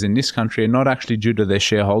shareholders in this country are not actually due to their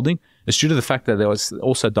shareholding. It's due to the fact that there was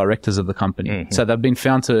also directors of the company. So they've been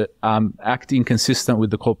found to act inconsistent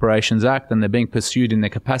with the Corporations Act, and they're being pursued in their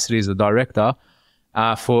capacity as a director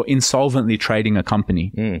for insolvently trading a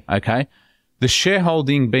company, okay? The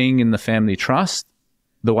shareholding being in the family trust,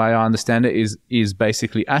 the way I understand it, is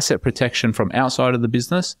basically asset protection from outside of the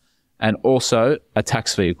business and also a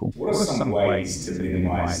tax vehicle. What are some ways to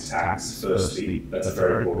minimize tax? Firstly, that's a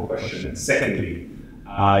very broad question. And secondly,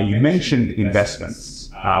 you mentioned investments.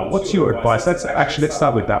 What's your advice? Let's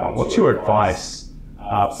start with that one. What's your advice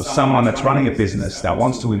for someone that's running a business that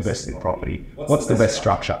wants to invest in property? What's the best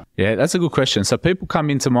structure? Yeah, that's a good question. So people come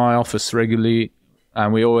into my office regularly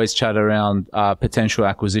and we always chat around potential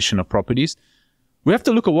acquisition of properties. we have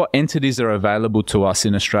to look at what entities are available to us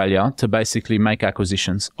in Australia to basically make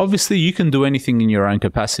acquisitions. Obviously, you can do anything in your own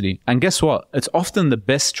capacity. And guess what? It's often the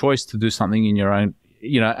best choice to do something in your own,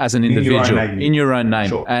 as an individual, in your own name.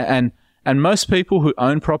 Sure. And most people who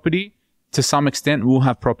own property, to some extent, will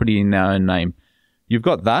have property in their own name. You've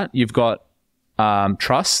got that. You've got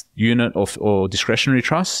trust, unit or discretionary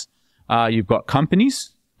trusts. You've got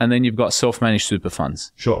companies, and then you've got self-managed super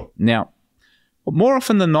funds. Sure. Now, more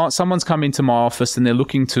often than not, someone's come into my office and they're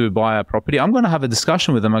looking to buy a property. I'm going to have a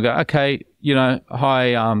discussion with them. I go, okay,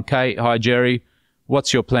 hi, Kate, hi, Jerry.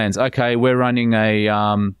 What's your plans? Okay, we're running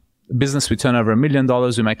a business. We turn over $1 million.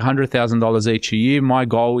 We make $100,000 each a year. My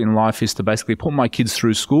goal in life is to basically put my kids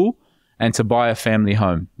through school and to buy a family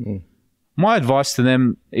home. My advice to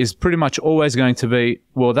them is pretty much always going to be,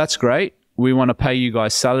 well, that's great. We want to pay you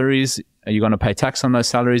guys salaries. You're going to pay tax on those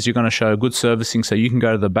salaries. You're going to show good servicing so you can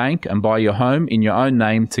go to the bank and buy your home in your own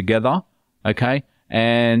name together, okay?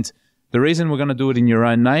 And the reason we're going to do it in your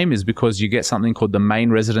own name is because you get something called the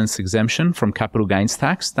main residence exemption from capital gains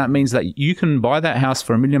tax. That means that you can buy that house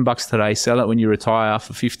for $1 million today, sell it when you retire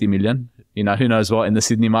for $50 million. Who knows what in the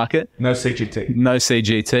Sydney market. No CGT. No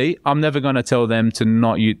CGT. I'm never going to tell them to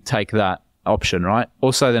not take that option, right?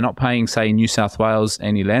 Also, they're not paying, say, in New South Wales,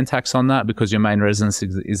 any land tax on that because your main residence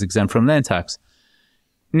is exempt from land tax.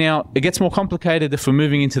 Now, it gets more complicated if we're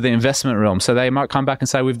moving into the investment realm. So they might come back and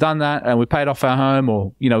say, we've done that and we paid off our home,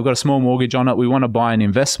 or, we've got a small mortgage on it. We want to buy an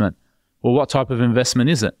investment. Well, what type of investment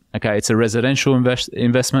is it? Okay, it's a residential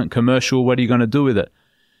investment, commercial. What are you going to do with it?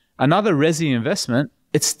 Another resi investment,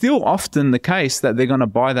 it's still often the case that they're going to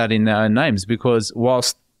buy that in their own names because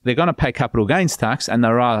whilst they're going to pay capital gains tax, and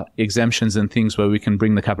there are exemptions and things where we can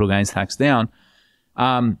bring the capital gains tax down,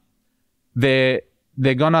 they're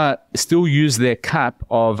going to still use their cap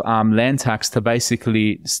of land tax to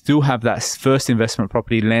basically still have that first investment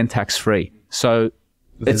property land tax free. So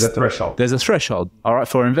there's a threshold. There's a threshold, all right,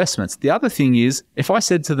 for investments. The other thing is, if I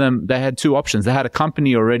said to them they had two options, they had a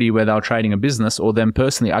company already where they were trading a business, or them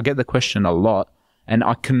personally, I get the question a lot. And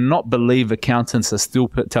I cannot believe accountants are still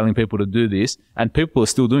telling people to do this, and people are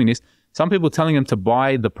still doing this. Some people are telling them to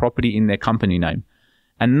buy the property in their company name.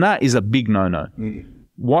 And that is a big no-no.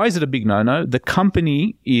 Why is it a big no-no? The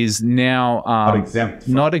company is now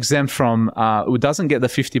not exempt from it doesn't get the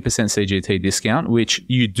 50% CGT discount, which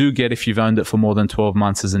you do get if you've owned it for more than 12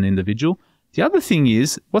 months as an individual. The other thing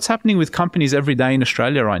is, what's happening with companies every day in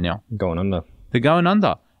Australia right now? Going under. They're going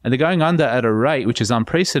under. And they're going under at a rate which is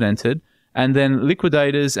unprecedented. And then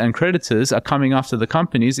liquidators and creditors are coming after the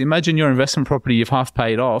companies. Imagine your investment property you've half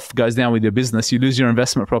paid off, goes down with your business, you lose your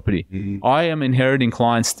investment property. I am inheriting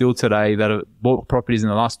clients still today that have bought properties in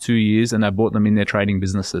the last 2 years and they've bought them in their trading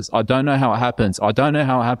businesses. I don't know how it happens. I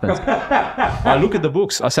look at the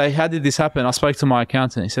books. I say, how did this happen? I spoke to my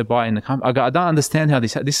accountant. He said, buy in the company. I go, I don't understand how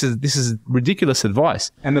this is ridiculous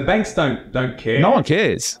advice. And the banks don't care. No one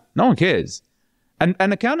cares. And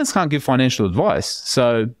accountants can't give financial advice.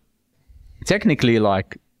 So technically,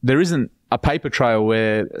 there isn't a paper trail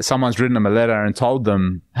where someone's written them a letter and told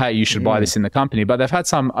them, hey, you should buy this in the company. But they've had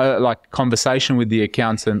some conversation with the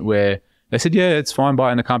accountant where they said, yeah, it's fine, buy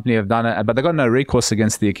in the company, I've done it. But they've got no recourse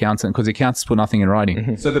against the accountant because the accountants put nothing in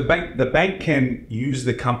writing. So the bank can use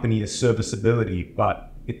the company as serviceability,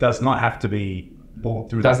 but it does not have to be bought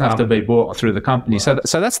through the company. Doesn't have to be bought through the company. So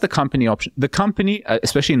that's the company option. The company,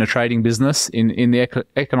 especially in a trading business, in the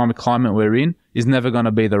economic climate we're in, is never going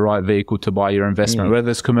to be the right vehicle to buy your investment, whether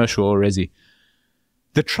it's commercial or resi.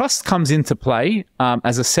 The trust comes into play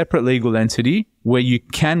as a separate legal entity where you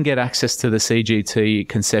can get access to the CGT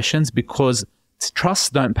concessions because trusts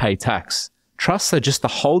don't pay tax. Trusts are just a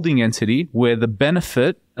holding entity where the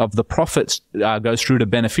benefit of the profits goes through to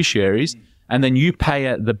beneficiaries, and then you pay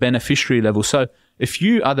at the beneficiary level. So if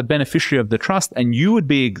you are the beneficiary of the trust and you would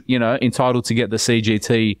be, entitled to get the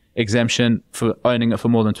CGT exemption for owning it for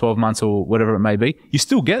more than 12 months or whatever it may be, you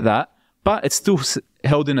still get that, but it's still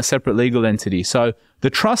held in a separate legal entity. So the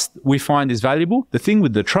trust we find is valuable. The thing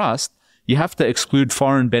with the trust, you have to exclude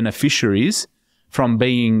foreign beneficiaries from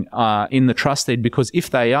being in the trust deed, because if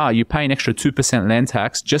they are, you pay an extra 2% land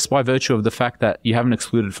tax just by virtue of the fact that you haven't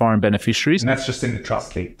excluded foreign beneficiaries. And that's just in the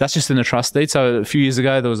trust deed. That's just in the trust deed. So a few years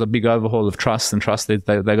ago, there was a big overhaul of trusts and trust deeds.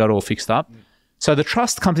 They got all fixed up. So the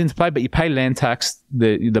trust comes into play, but you pay land tax.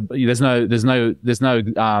 There's no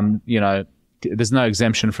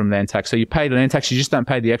exemption from land tax. So you pay the land tax. You just don't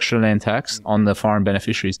pay the extra land tax on the foreign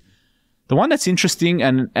beneficiaries. The one that's interesting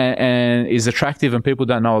and is attractive and people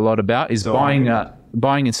don't know a lot about is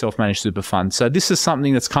buying in self-managed super funds. So this is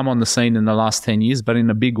something that's come on the scene in the last 10 years, but in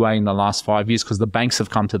a big way in the last 5 years because the banks have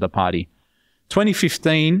come to the party.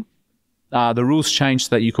 2015, the rules changed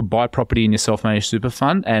so that you could buy property in your self-managed super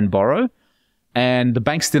fund and borrow. And the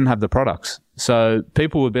banks didn't have the products. So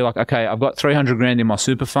people would be like, okay, I've got 300 grand in my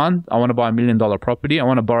super fund. I want to buy $1 million property. I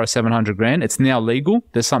want to borrow 700 grand. It's now legal.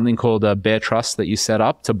 There's something called a bear trust that you set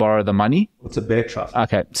up to borrow the money. What's a bear trust?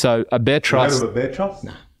 Okay. So a bear trust. You know a bear trust?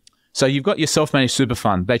 No. So you've got your self-managed super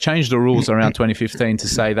fund. They changed the rules around 2015 to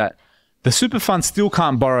say that the super fund still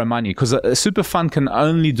can't borrow money because a super fund can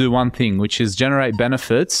only do one thing, which is generate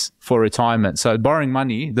benefits for retirement. So borrowing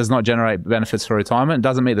money does not generate benefits for retirement. It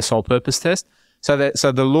doesn't meet the sole purpose test. So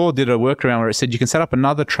the law did a workaround where it said you can set up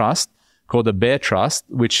another trust called a bear trust,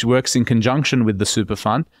 which works in conjunction with the super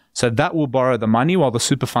fund. So that will borrow the money while the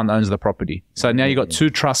super fund owns the property. So now you've got two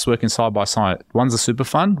trusts working side by side. One's a super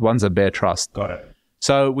fund, one's a bear trust. Got it.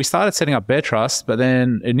 So we started setting up bear trusts, but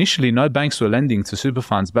then initially no banks were lending to super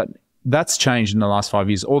funds, but that's changed in the last 5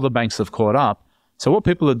 years. All the banks have caught up. So what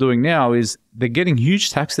people are doing now is they're getting huge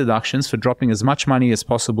tax deductions for dropping as much money as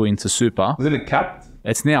possible into super. Isn't it capped?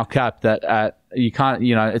 It's now capped at you can't,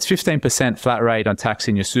 it's 15% flat rate on tax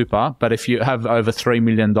in your super. But if you have over $3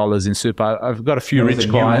 million in super, I've got a few rich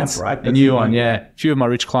clients. Right? A new one, yeah. A few of my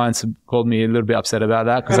rich clients have called me a little bit upset about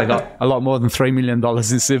that because they got a lot more than $3 million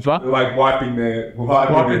in super. They're like wiping their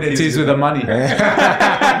tears with the money.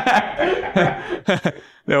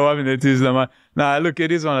 They're wiping their tears with the money. No, look,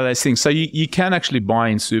 it is one of those things. So you can actually buy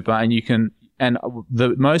in super, and you can, and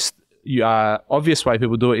the most obvious way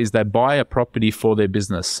people do it is they buy a property for their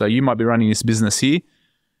business. So you might be running this business here.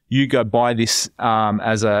 You go buy this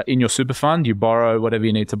in your super fund. You borrow whatever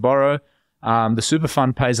you need to borrow. The super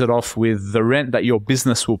fund pays it off with the rent that your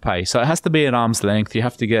business will pay. So it has to be at arm's length. You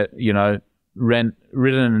have to get, rent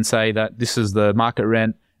written and say that this is the market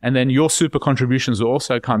rent. And then your super contributions will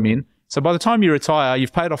also come in. So by the time you retire,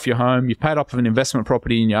 you've paid off your home, you've paid off an investment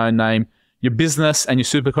property in your own name. Your business and your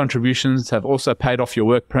super contributions have also paid off your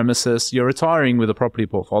work premises. You're retiring with a property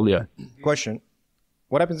portfolio. Question.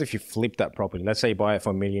 What happens if you flip that property? Let's say you buy it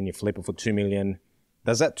for $1 million, you flip it for $2 million.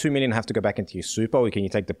 Does that $2 million have to go back into your super, or can you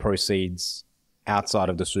take the proceeds outside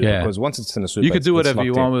of the super? Yeah. Because once it's in the super, you could do whatever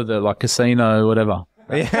you want with it, like casino, whatever.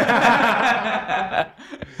 It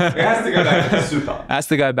has to go back to the super. It has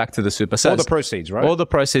to go back to the super. So all the proceeds, right? All the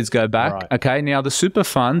proceeds go back. Right. Okay. Now the super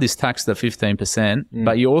fund is taxed at 15%,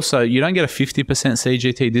 but you don't get a 50%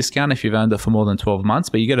 CGT discount if you've owned it for more than 12 months,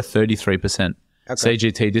 but you get a 33%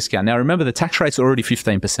 CGT discount. Now remember, the tax rate's already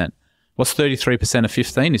 15%. What's 33% of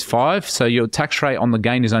 15 is 5. So your tax rate on the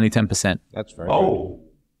gain is only 10%. That's very good.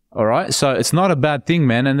 All right. So it's not a bad thing,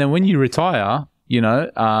 man. And then when you retire, you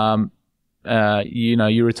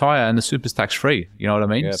retire and the super's tax free. You know what I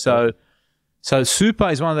mean? Yeah, so super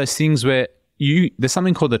is one of those things where there's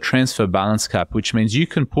something called the transfer balance cap, which means you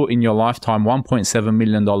can put in your lifetime $1.7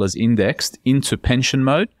 million indexed into pension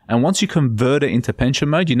mode. And once you convert it into pension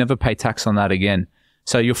mode, you never pay tax on that again.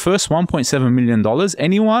 So your first $1.7 million,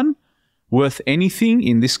 anyone worth anything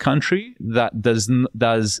in this country that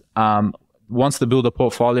wants to build a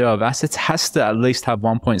portfolio of assets has to at least have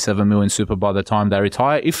 1.7 million super by the time they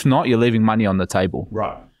retire. If not, you're leaving money on the table.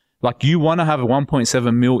 Right. Like you want to have a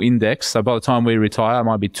 1.7 mil index. So by the time we retire, it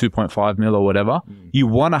might be 2.5 mil or whatever. You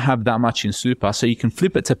want to have that much in super so you can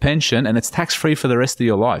flip it to pension and it's tax free for the rest of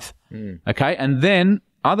your life. Okay. And then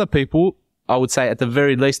other people, I would say at the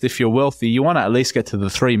very least, if you're wealthy, you want to at least get to the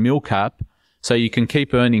 3 mil cap so you can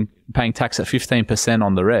keep paying tax at 15%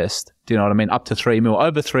 on the rest. Do you know what I mean? Up to 3 mil.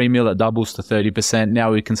 Over 3 mil, it doubles to 30%.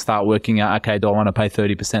 Now we can start working out, okay, do I want to pay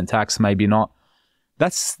 30% tax? Maybe not.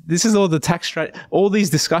 This is all the tax rate. All these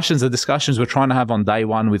discussions are discussions we're trying to have on day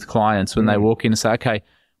one with clients when they walk in and say, okay,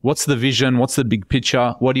 what's the vision? What's the big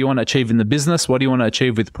picture? What do you want to achieve in the business? What do you want to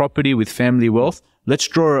achieve with property, with family wealth? Let's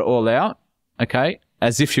draw it all out, okay,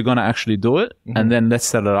 as if you're going to actually do it. And then let's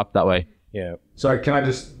set it up that way. Yeah. So can I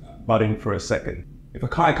just butt in for a second? If a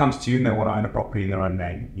client comes to you and they want to own a property in their own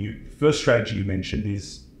name, first strategy you mentioned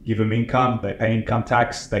is give them income, they pay income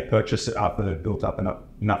tax, they purchase it after they've built up enough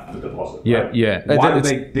for the deposit. Yeah, right? yeah. Why do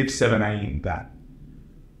they dip 7A in that?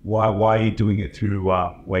 Why are you doing it through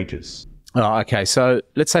wages? Oh, okay. So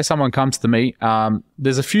let's say someone comes to me.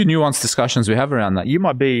 There's a few nuanced discussions we have around that. You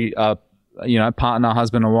might be, partner,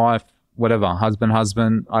 husband or wife, whatever,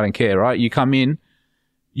 husband, I don't care, right? You come in,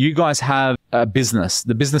 you guys have a business.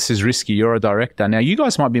 The business is risky. You're a director. Now, you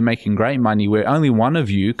guys might be making great money where only one of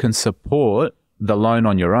you can support the loan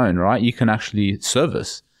on your own, right? You can actually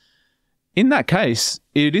service. In that case,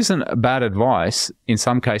 it isn't bad advice in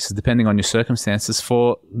some cases, depending on your circumstances,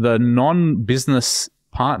 for the non-business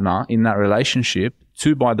partner in that relationship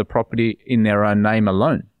to buy the property in their own name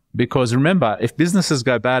alone. Because remember, if businesses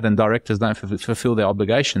go bad and directors don't fulfill their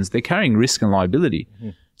obligations, they're carrying risk and liability.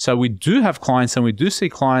 So we do have clients, and we do see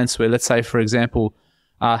clients where, let's say, for example,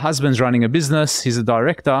 husband's running a business, he's a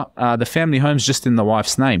director, the family home's just in the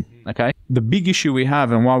wife's name, okay? The big issue we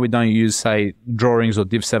have, and why we don't use, say, drawings or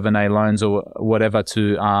Div 7A loans or whatever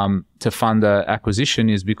to fund the acquisition,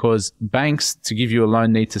 is because banks, to give you a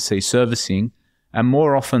loan, need to see servicing. And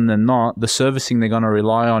more often than not, the servicing they're going to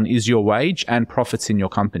rely on is your wage and profits in your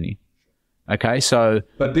company. Okay, so...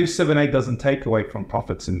 But Div 7A doesn't take away from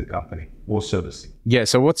profits in the company or servicing. Yeah,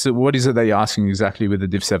 so what is it that you're asking exactly with the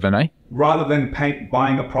Div 7A? Rather than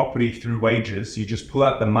buying a property through wages, you just pull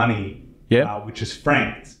out the money, which is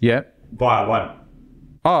franked via loan.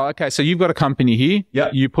 Oh, okay. So you've got a company here. Yeah.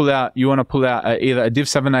 You want to pull out either a Div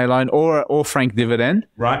 7A loan or frank dividend,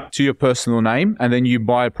 right, to your personal name, and then you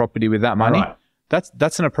buy a property with that money. Right.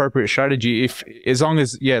 That's an appropriate strategy. As long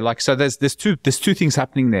as so there's two things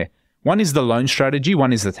happening there. One is the loan strategy,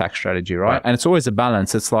 one is the tax strategy, right? And it's always a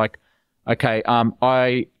balance. It's like, okay,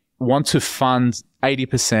 I want to fund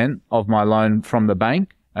 80% of my loan from the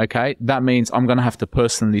bank. Okay, that means I'm going to have to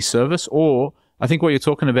personally service, or I think what you're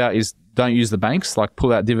talking about is don't use the banks, like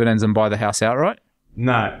pull out dividends and buy the house outright.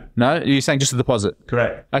 No, you're saying just a deposit.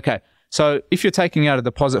 Correct. Okay, so if you're taking out a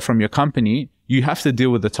deposit from your company, you have to deal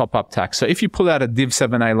with the top-up tax. So if you pull out a Div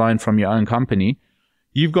 7A loan from your own company,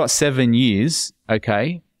 you've got 7 years,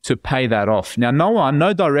 okay, to pay that off. Now,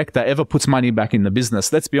 no director ever puts money back in the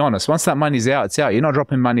business. Let's be honest. Once that money's out, it's out. You're not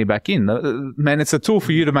dropping money back in. Man, it's a tool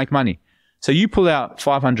for you to make money. So you pull out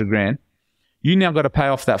 500 grand. You now got to pay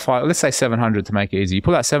off that let's say 700 to make it easy. You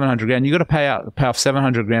pull out 700 grand. You got to pay off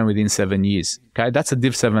 700 grand within 7 years. Okay, that's a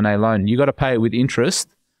Div 7A loan. You got to pay it with interest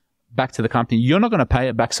back to the company. You're not going to pay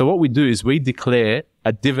it back. So what we do is we declare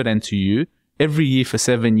a dividend to you every year for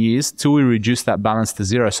 7 years till we reduce that balance to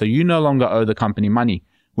zero. So you no longer owe the company money.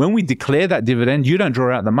 When we declare that dividend, you don't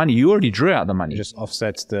draw out the money. You already drew out the money. It just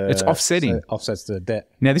offsets the... It's offsetting. So offsets the debt.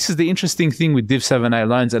 Now, this is the interesting thing with Div 7A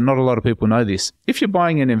loans, and not a lot of people know this. If you're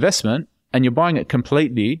buying an investment and you're buying it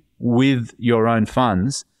completely with your own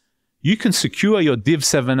funds, you can secure your Div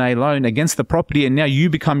 7A loan against the property, and now you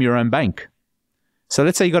become your own bank. So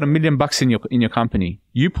let's say you got $1 million in your company.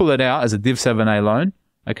 You pull it out as a Div 7A loan,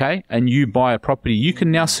 okay, and you buy a property. You can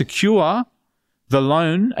now secure the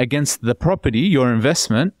loan against the property, your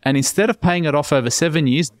investment, and instead of paying it off over 7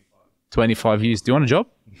 years, 25 years. Do you want a job?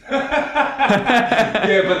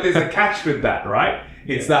 Yeah, but there's a catch with that, right?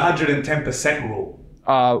 It's the 110% rule.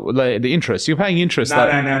 The interest. You're paying interest.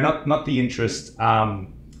 No, not the interest.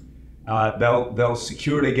 They'll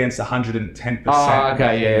secure it against 110%. Oh,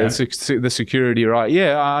 okay, yeah, the security, right?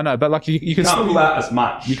 Yeah, I know, but like you can can't pull out as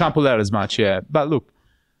much. You can't pull out as much, yeah. But look,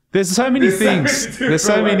 there's so many things. There's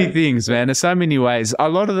so many things, man. There's so many ways. A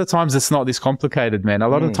lot of the times it's not this complicated, man. A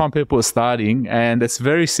lot of the time people are starting and it's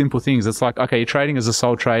very simple things. It's like, okay, you're trading as a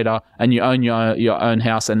sole trader and you own your own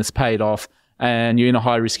house and it's paid off and you're in a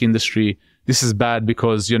high risk industry. This is bad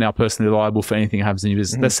because you're now personally liable for anything that happens in your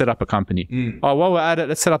business. Let's set up a company. Oh, while we're at it,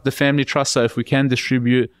 let's set up the family trust. So if we can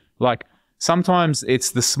distribute, like sometimes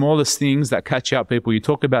it's the smallest things that catch out people. You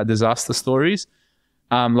talk about disaster stories.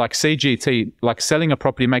 Like CGT, like selling a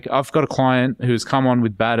property. I've got a client who's come on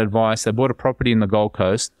with bad advice. They bought a property in the Gold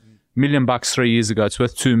Coast, $1 million 3 years ago. It's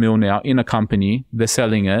worth $2 million now in a company. They're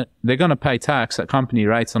selling it. They're going to pay tax at company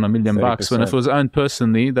rates on $1 million. When if it was owned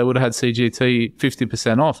personally, they would have had CGT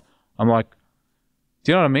 50% off. I'm like,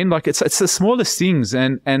 do you know what I mean? Like it's the smallest things,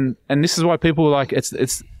 and this is why people are like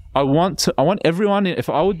I want everyone. If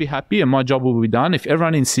I would be happy and my job would be done, if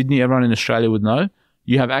everyone in Sydney, everyone in Australia would know.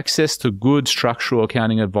 You have access to good structural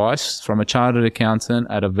accounting advice from a chartered accountant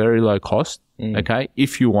at a very low cost, okay?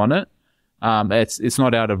 If you want it, it's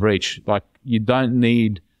not out of reach. Like you don't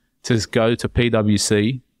need to go to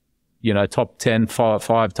PwC, top 10,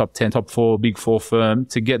 top 10, top 4, big 4 firm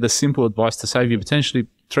to get the simple advice to save you potentially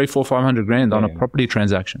 300-500 grand on a property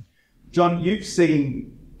transaction. John, you've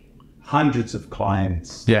seen hundreds of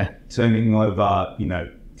clients turning over,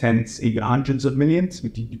 tens, even hundreds of millions.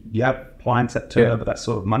 Do you have clients that turn over that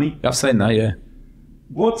sort of money? I've seen that, yeah.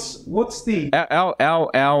 What's the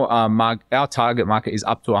our target market is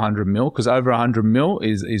up to 100 mil, because over 100 mil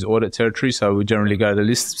is audit territory, so we generally go to the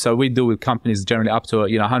list. So we deal with companies generally up to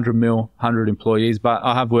 100 mil, 100 employees, but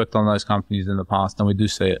I have worked on those companies in the past and we do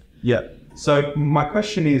see it. Yeah. So my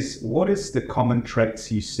question is, what is the common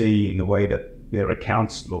traits you see in the way that their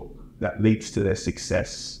accounts look that leads to their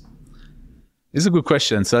success? This is a good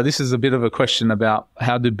question. So this is a bit of a question about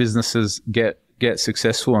how do businesses get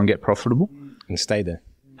successful and get profitable? And stay there.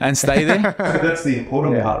 So that's the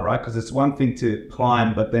important part, right? Because it's one thing to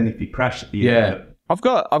climb, but then if you crash at the end. I've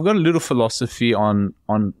got a little philosophy on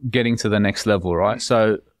getting to the next level, right?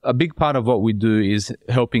 So a big part of what we do is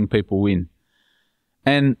helping people win.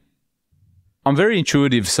 And I'm very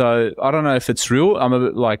intuitive, so I don't know if it's real. I'm a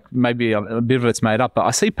bit like, maybe a bit of it's made up, but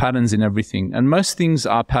I see patterns in everything. And most things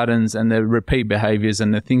are patterns and they're repeat behaviors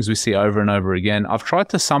and the things we see over and over again. I've tried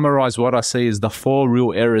to summarize what I see as the 4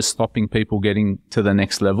 real errors stopping people getting to the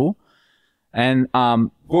next level. And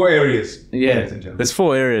 4 areas. Yeah, there's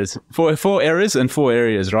 4 areas. 4 errors and 4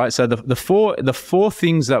 areas, right? So the four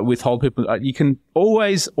things that withhold people, you can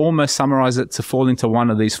always almost summarize it to fall into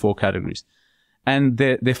one of these 4 categories. And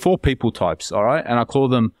they're 4 people types, all right? And I call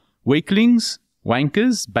them weaklings,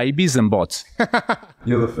 wankers, babies, and bots.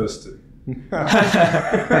 You're the first 2.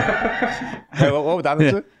 Hey, what were the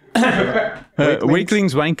other 2?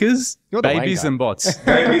 Weaklings, wankers, babies, wanker. And bots.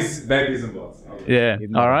 babies and bots. Okay. Yeah,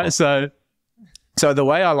 all right? So the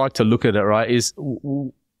way I like to look at it, right, is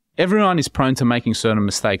everyone is prone to making certain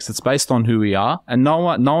mistakes. It's based on who we are, and no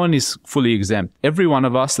one is fully exempt. Every one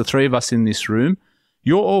of us, the 3 of us in this room,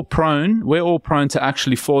 we're all prone to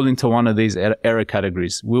actually fall into one of these error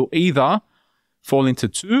categories. We'll either fall into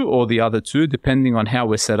 2 or the other 2, depending on how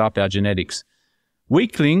we're set up, our genetics.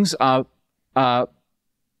 Weaklings are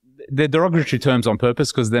they're derogatory terms on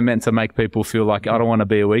purpose because they're meant to make people feel like, I don't want to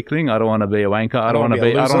be a weakling, I don't want to be a wanker, I don't want to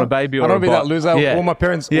be a baby or a bot. I don't want to be that loser. Yeah. All my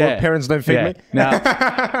parents don't feed me. Now,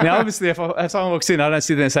 obviously, if someone walks in, I don't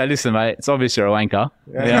sit there and say, listen, mate, it's obvious you're a wanker.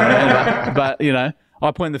 Yeah. But,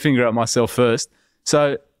 I point the finger at myself first.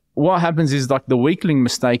 So what happens is, like, the weakling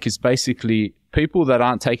mistake is basically people that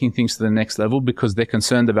aren't taking things to the next level because they're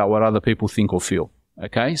concerned about what other people think or feel.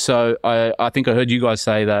 Okay. So I think I heard you guys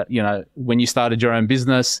say that, when you started your own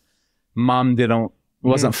business, mum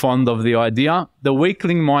wasn't fond of the idea. The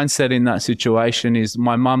weakling mindset in that situation is,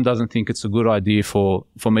 my mum doesn't think it's a good idea for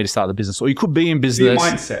me to start the business. Or you could be in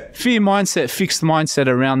business. Fear mindset, fixed mindset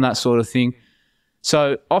around that sort of thing.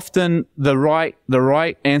 So often the right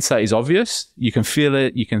answer is obvious. You can feel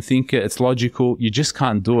it, you can think it, it's logical. You just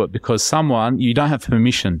can't do it because you don't have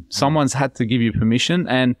permission. Someone's had to give you permission.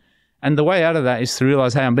 And the way out of that is to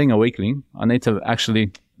realize, hey, I'm being a weakling. I need to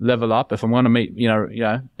actually level up. If I'm going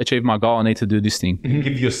to achieve my goal, I need to do this thing.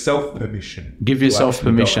 Give yourself permission. Give yourself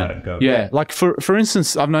permission. Yeah. Like for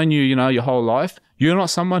instance, I've known you, your whole life. You're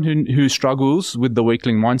not someone who struggles with the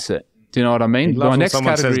weakling mindset. Do you know what I mean? He loves when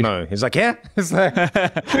someone says no. He's like, yeah.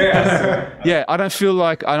 Yeah, I don't feel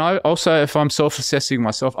like, and I also, if I'm self-assessing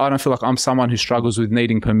myself, I don't feel like I'm someone who struggles with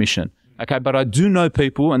needing permission. Okay, but I do know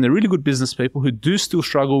people, and they're really good business people, who do still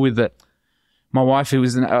struggle with it. My wife, who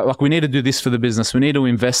was like, we need to do this for the business. We need to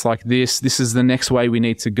invest like this. This is the next way we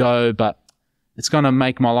need to go, but it's going to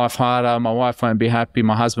make my life harder. My wife won't be happy.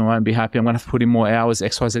 My husband won't be happy. I'm going to have to put in more hours,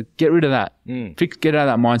 X, Y, Z. Get rid of that. Get out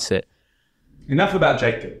of that mindset. Enough about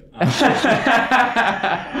Jacob. I've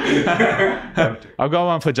got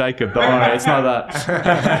one for Jacob. Don't worry, it's not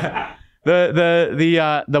that.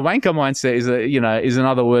 The wanker mindset is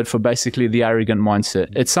another word for basically the arrogant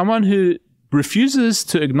mindset. It's someone who refuses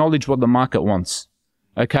to acknowledge what the market wants.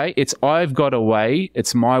 Okay, it's I've got a way.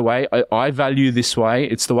 It's my way. I value this way.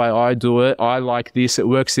 It's the way I do it. I like this. It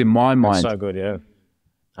works in my mind. That's so good, yeah.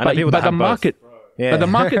 But the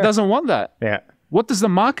market doesn't want that. Yeah. What does the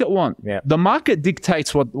market want? Yeah. The market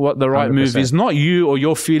dictates what the right 100%. move is, not you or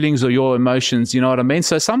your feelings or your emotions. You know what I mean?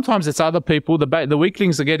 So sometimes it's other people. The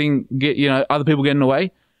weaklings are other people getting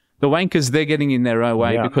away. The wankers, they're getting in their own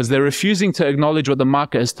way because they're refusing to acknowledge what the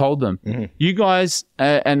market has told them. You guys,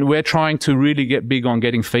 and we're trying to really get big on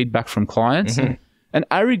getting feedback from clients. An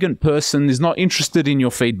arrogant person is not interested in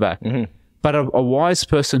your feedback. But a wise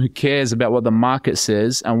person who cares about what the market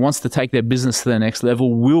says and wants to take their business to the next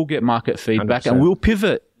level will get market feedback 100%. And will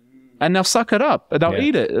pivot. And they'll suck it up. They'll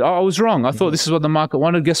eat it. I was wrong. I thought this is what the market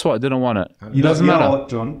wanted. Guess what? I didn't want it. Doesn't matter. You know what,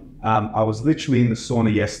 John? I was literally in the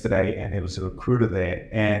sauna yesterday and there was a recruiter there.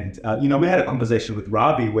 And, we had a conversation with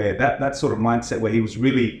Ravi where that sort of mindset where he was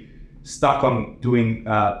really stuck on doing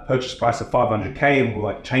purchase price of 500K and we're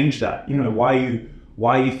like, change that.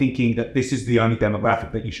 Why are you thinking that this is the only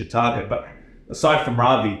demographic that you should target? But aside from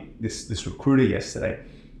Ravi, this recruiter yesterday,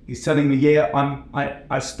 he's telling me,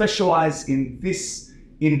 I specialize in this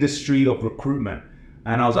industry of recruitment.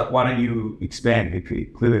 And I was like, why don't you expand?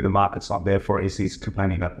 Clearly the market's not there for it. He's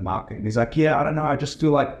complaining about the market. And he's like, I don't know. I just feel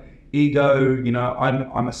like ego,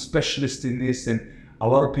 I'm a specialist in this. And a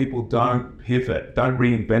lot of people don't pivot, don't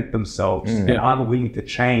reinvent themselves, and aren't willing to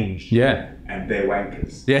change. Yeah. And they're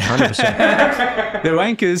wankers. Yeah, 100%. They're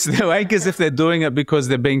wankers if they're doing it because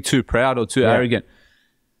they're being too proud or too arrogant.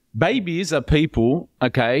 Babies are people,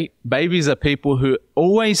 okay? Babies are people who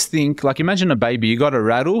always think, like, imagine a baby. You got a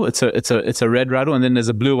rattle. It's a red rattle, and then there's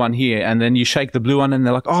a blue one here, and then you shake the blue one, and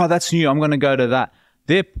they're like, oh, that's new. I'm going to go to that.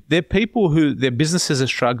 They're people who their businesses are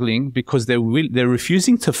struggling because they're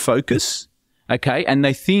refusing to focus. Okay, and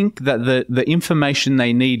they think that the information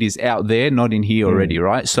they need is out there, not in here already,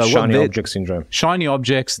 right? So shiny object syndrome. Shiny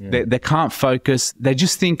objects, they can't focus. They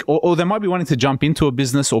just think, or they might be wanting to jump into a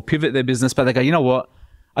business or pivot their business, but they go, you know what?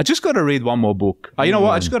 I just got to read one more book. You know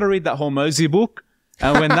what? I just got to read that Hormozy book.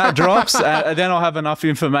 And when that drops, then I'll have enough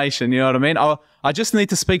information. You know what I mean? I just need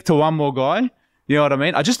to speak to one more guy. You know what I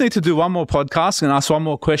mean? I just need to do one more podcast and ask one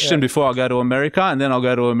more question before I go to America, and then I'll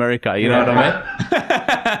go to America. You know what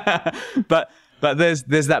I mean? But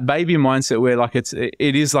there's that baby mindset where like it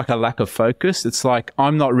is like a lack of focus. It's like,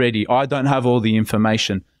 I'm not ready. I don't have all the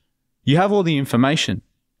information. You have all the information.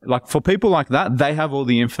 Like for people like that, they have all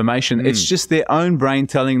the information. It's just their own brain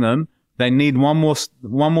telling them they need one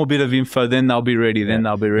more bit of info, then they'll be ready. Then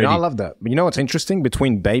they'll be ready. I love that. But you know what's interesting?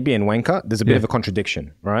 Between baby and wanker, there's a bit of a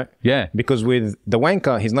contradiction, right? Yeah. Because with the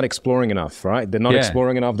wanker, he's not exploring enough, right? They're not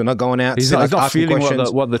exploring enough. They're not going out. He's not feeling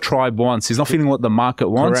what the tribe wants. He's not feeling what the market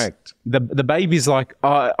wants. Correct. The baby's like,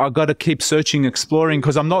 I got to keep searching, exploring,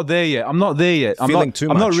 because I'm not there yet. I'm not there yet. I'm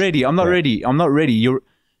not ready. I'm not ready.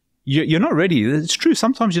 You're not ready. It's true.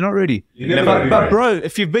 Sometimes you're not ready. But bro,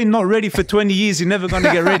 if you've been not ready for 20 years, you're never going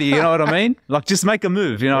to get ready. You know what I mean? Like, just make a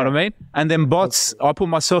move. You know what I mean? And then bots, I put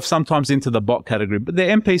myself sometimes into the bot category, but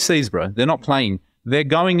they're NPCs, bro. They're not playing. They're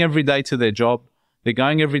going every day to their job. They're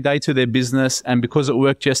going every day to their business. And because it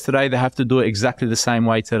worked yesterday, they have to do it exactly the same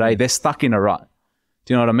way today. They're stuck in a rut.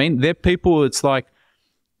 Do you know what I mean? They're people, it's like,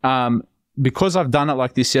 because I've done it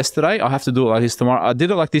like this yesterday, I have to do it like this tomorrow. I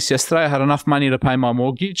did it like this yesterday. I had enough money to pay my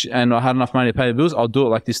mortgage and I had enough money to pay the bills. I'll do it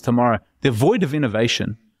like this tomorrow. They're void of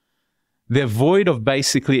innovation. They're void of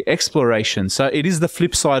basically exploration. So it is the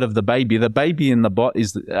flip side of the baby. The baby and the bot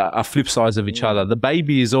is a flip sides of each other. The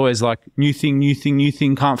baby is always like new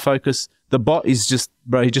thing, can't focus. The bot is just,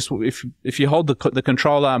 bro, he just, if you hold the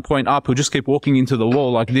controller and point up, he'll just keep walking into the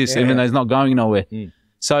wall like this, even though he's not going nowhere.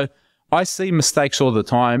 So I see mistakes all the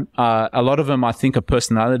time. A lot of them I think are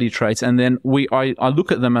personality traits. And then I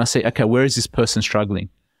look at them and I say, okay, where is this person struggling?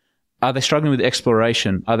 Are they struggling with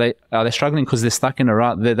exploration? Are they struggling because they're stuck in a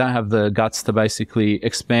rut? They don't have the guts to basically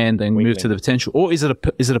expand and move to the potential? Or is it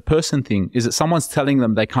a person thing? Is it someone's telling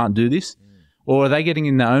them they can't do this? Or are they getting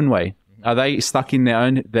in their own way? Are they stuck in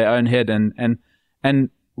their own head? And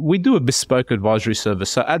we do a bespoke advisory service.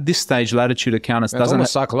 So at this stage, Latitude Accountants doesn't have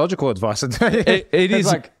psychological advice. It is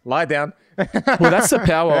like, lie down. Well, that's the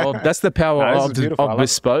power of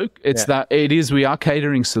bespoke. It's that we are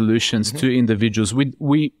catering solutions to individuals.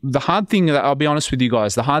 The hard thing that I'll be honest with you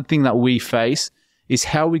guys, the hard thing that we face is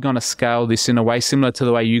how we're going to scale this in a way similar to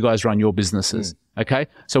the way you guys run your businesses. Okay.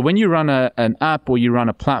 So when you run an app or you run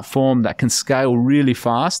a platform that can scale really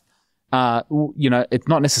fast, it's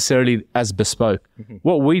not necessarily as bespoke.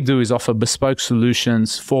 What we do is offer bespoke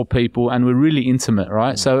solutions for people, and we're really intimate,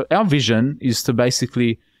 right? So our vision is to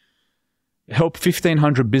basically help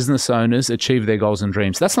 1,500 business owners achieve their goals and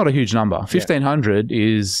dreams. That's not a huge number. 1,500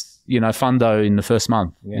 is, fundo in the first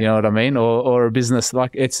month. You know what I mean? Or a business,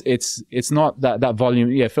 like it's not that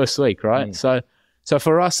volume. First week, right? So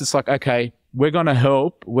for us, it's like, okay, we're going to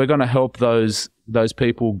help those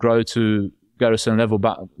people go to a certain level,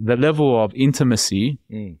 but the level of intimacy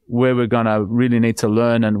where we're going to really need to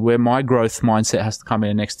learn, and where my growth mindset has to come in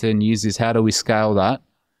the next 10 years is how do we scale that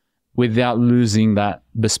without losing that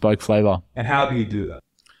bespoke flavor. And how do you do that?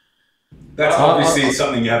 That's obviously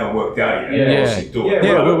something you haven't worked out yet.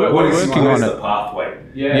 We're working on it. The pathway?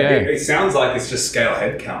 It sounds like it's just scale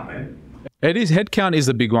headcount, man. It is. Headcount is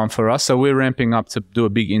a big one for us. So we're ramping up to do a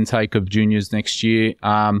big intake of juniors next year.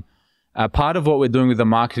 Part of what we're doing with the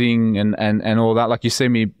marketing and all that, like you see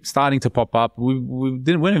me starting to pop up, we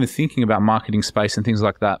weren't even thinking about marketing space and things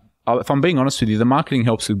like that. If I'm being honest with you, the marketing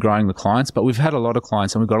helps with growing the clients, but we've had a lot of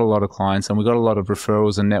clients and we've got a lot of clients and we've got a lot of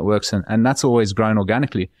referrals and networks, and that's always grown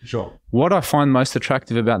organically. Sure. What I find most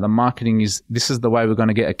attractive about the marketing is this is the way we're going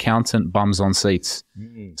to get accountant bums on seats.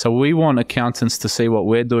 So we want accountants to see what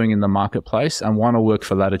we're doing in the marketplace and want to work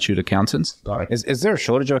for Latitude Accountants. Is there a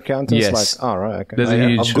shortage of accountants? Yes. Okay. There's a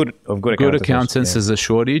huge of good accountants. There's a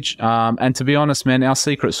shortage. And to be honest, man, our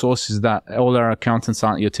secret sauce is that all our accountants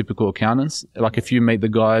aren't your typical accountants. Like if you meet the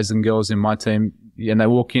guys and girls in my team and they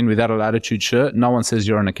walk in without a Latitude shirt, no one says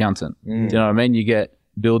you're an accountant. Do you know what I mean? You get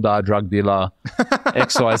builder, drug dealer,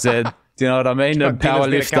 XYZ. Do you know what I mean? A power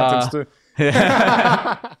lifter.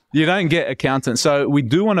 You don't get accountants. So we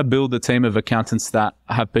do want to build a team of accountants that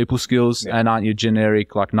have people skills and aren't your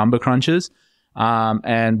generic like number crunchers.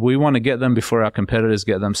 And we want to get them before our competitors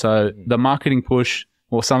get them. So the marketing push,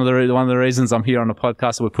 or one of the reasons I'm here on the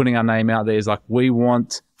podcast, we're putting our name out there, is like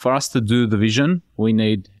for us to do the vision, we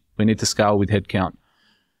need to scale with headcount.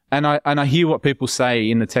 And I hear what people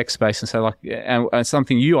say in the tech space and say like, and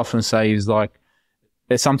something you often say is like,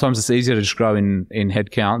 sometimes it's easier to just grow in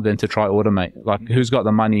headcount than to try automate. Like, who's got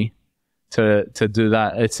the money to do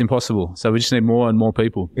that? It's impossible. So we just need more and more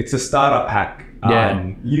people. It's a startup hack.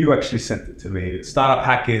 Yeah. You actually sent it to me. Startup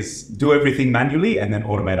hack is do everything manually and then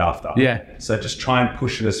automate after. Yeah. So just try and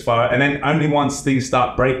push it as far. And then only once things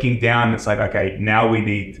start breaking down, it's like, okay, now we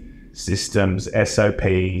need systems,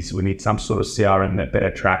 SOPs, we need some sort of CRM that better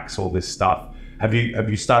tracks all this stuff. Have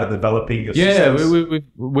you started developing your systems? Yeah,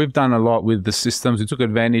 we've done a lot with the systems. We took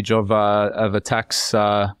advantage of a tax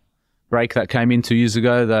break that came in 2 years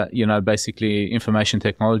ago that, you know, basically information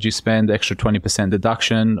technology spend, extra 20%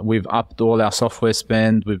 deduction. We've upped all our software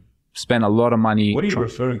spend. We've spent a lot of money. What are you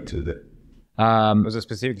referring to there? Was it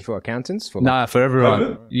specifically for accountants? No, for everyone.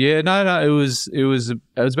 COVID? Yeah, no. It was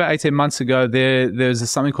about 18 months ago. There's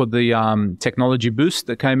something called the technology boost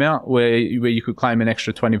that came out where you could claim an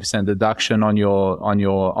extra 20% deduction on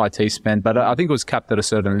your IT spend, but I think it was capped at a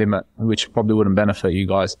certain limit, which probably wouldn't benefit you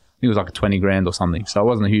guys. I think it was like 20 grand or something, so it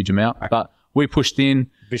wasn't a huge amount. But we pushed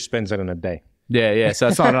in. Bish spends that in a day. Yeah. So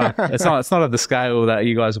it's not at the scale that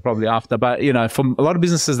you guys are probably after. But, you know, from a lot of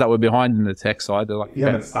businesses that were behind in the tech side, they're like, you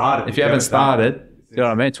haven't started. If you haven't started, you know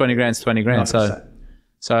what I mean? 20 grand's 20 grand. 100%.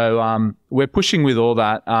 So we're pushing with all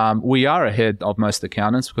that. We are ahead of most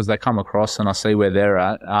accountants because they come across and I see where they're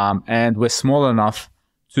at. And we're small enough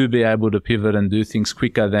to be able to pivot and do things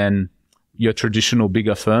quicker than your traditional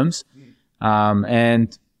bigger firms.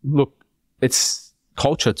 And look, it's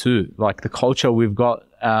culture too. Like the culture we've got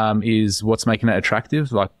is what's making it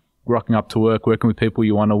attractive. Like rocking up to work, working with people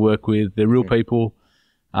you want to work with. They're real people.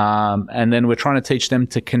 And then we're trying to teach them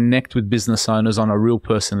to connect with business owners on a real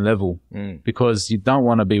person level because you don't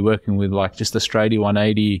want to be working with like just a straighty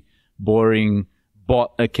 180 boring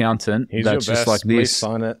bot accountant. Here's that's your just best, like please this.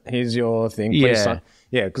 sign it. Here's your thing. Yeah. Please sign.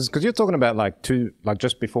 Yeah, because you're talking about like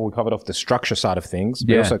just before we covered off the structure side of things,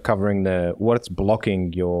 but Yeah. also covering what's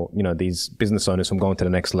blocking these business owners from going to the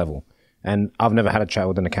next level. And I've never had a chat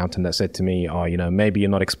with an accountant that said to me, oh, you know, maybe you're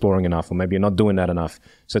not exploring enough or maybe you're not doing that enough.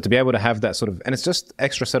 So to be able to have that sort of, and it's just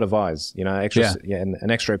extra set of eyes, you know,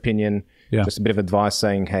 an extra opinion, just a bit of advice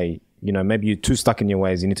saying, hey, you know, maybe you're too stuck in your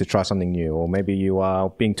ways. You need to try something new, or maybe you are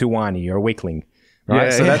being too whiny. You're a weakling, right? Yeah,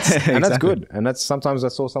 so that's exactly. that's good. And sometimes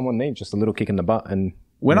that's all someone needs, just a little kick in the butt. And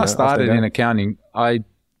When I started in accounting, I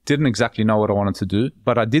didn't exactly know what I wanted to do,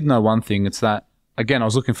 but I did know one thing. It's that, again, I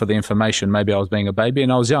was looking for the information. Maybe I was being a baby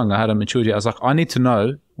and I was young. I had a maturity. I was like, I need to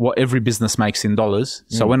know what every business makes in dollars.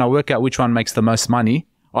 So when I work out which one makes the most money,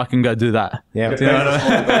 I can go do that. Yeah, Do you know what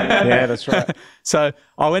I mean? yeah, that's right. So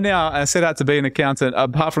I went out and set out to be an accountant,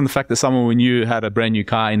 apart from the fact that someone we knew had a brand new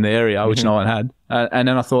car in the area, which no one had. And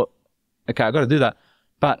then I thought, okay, I got to do that.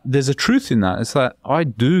 But there's a truth in that. It's that I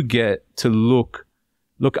do get to look,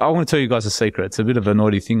 I want to tell you guys a secret. It's a bit of a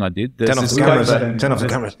naughty thing I did. Turn off the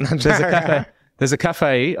cameras. There's a cafe. There's a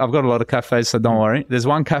cafe. I've got a lot of cafes, so don't worry. There's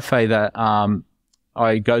one cafe that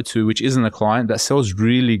I go to, which isn't a client, that sells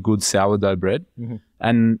really good sourdough bread.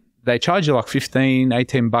 And they charge you like 15,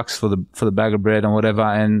 18 bucks for the bag of bread and whatever.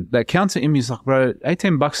 And the accountant in me is like, bro,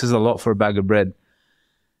 18 bucks is a lot for a bag of bread.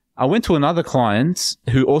 I went to another client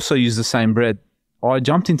who also used the same bread. I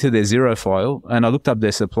jumped into their Xero file and I looked up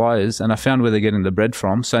their suppliers and I found where they're getting the bread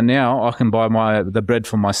from. So now I can buy the bread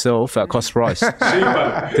for myself at cost price. Do you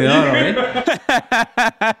know what I mean?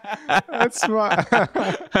 That's smart.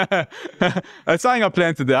 It's something I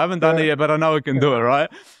plan to do. I haven't done it yet, but I know we can do it,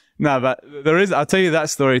 right? No, but I'll tell you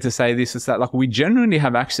that story to say this. It's that like we generally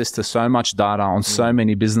have access to so much data on so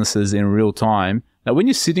many businesses in real time that when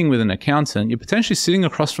you're sitting with an accountant, you're potentially sitting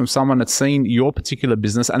across from someone that's seen your particular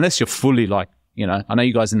business, unless you're fully like, you know, I know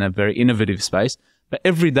you guys are in a very innovative space, but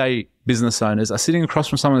everyday business owners are sitting across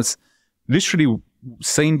from someone that's literally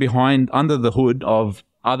seen under the hood of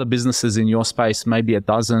other businesses in your space, maybe a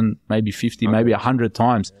dozen, maybe 50, maybe 100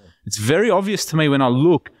 times. Yeah. It's very obvious to me when I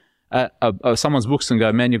look at someone's books and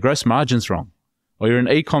go, man, your gross margin's wrong. Or you're an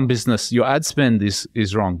e-com business, your ad spend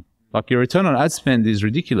is wrong. Like your return on ad spend is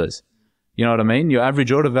ridiculous. You know what I mean? Your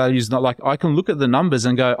average order value is not like, I can look at the numbers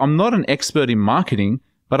and go, I'm not an expert in marketing,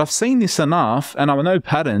 but I've seen this enough and I know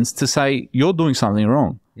patterns to say you're doing something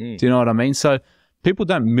wrong. Do you know what I mean? So people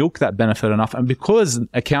don't milk that benefit enough. And because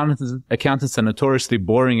accountants are notoriously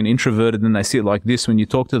boring and introverted and they sit like this when you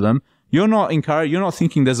talk to them, you're not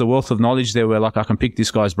thinking there's a wealth of knowledge there where like I can pick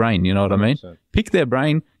this guy's brain. You know what I mean? Pick their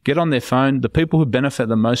brain, get on their phone. The people who benefit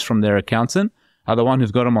the most from their accountant are the one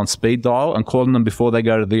who've got them on speed dial and calling them before they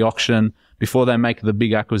go to the auction, before they make the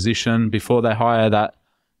big acquisition, before they hire that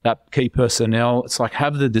key personnel. It's like,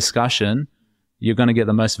 have the discussion. You're going to get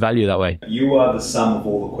the most value that way. You are the sum of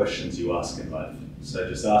all the questions you ask in life. So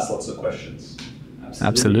just ask lots of questions.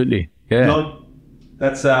 Absolutely. Yeah.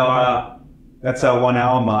 That's our That's our 1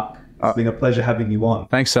 hour mark. It's been a pleasure having you on.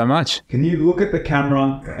 Thanks so much. Can you look at the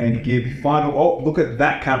camera and give look at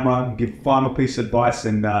that camera and give final piece of advice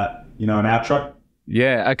and, an outro?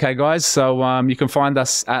 Yeah. Okay, guys. So you can find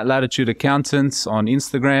us at Latitude Accountants on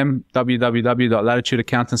Instagram,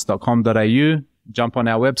 www.latitudeaccountants.com.au. Jump on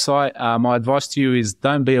our website. My advice to you is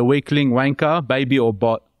don't be a weakling, wanker, baby, or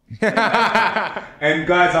bot. And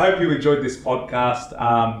guys, I hope you enjoyed this podcast.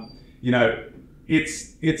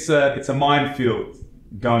 It's a minefield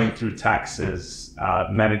going through taxes,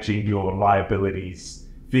 managing your liabilities,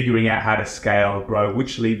 figuring out how to scale, grow,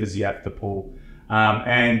 which levers you have to pull,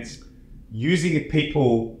 and using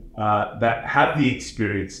people that have the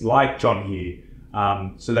experience, like John here,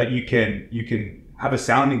 so that you can have a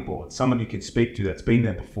sounding board, someone you can speak to that's been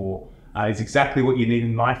there before. Is exactly what you need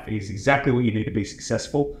in life. Is exactly what you need to be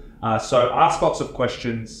successful. So ask lots of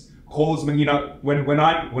questions. Call us when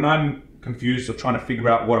I'm confused or trying to figure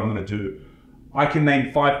out what I'm going to do. I can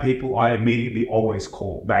name 5 people I immediately always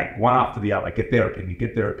call, bang, one after the other, get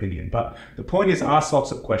their opinion. But the point is, ask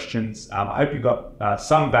lots of questions. I hope you got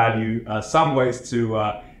some value, some ways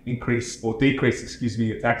to increase or decrease,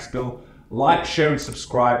 your tax bill. Like, share, and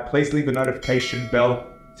subscribe. Please leave a notification bell,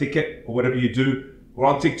 ticket, or whatever you do. We're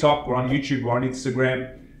on TikTok, we're on YouTube, we're on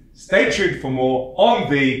Instagram. Stay tuned for more on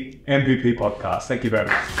the MVP podcast. Thank you very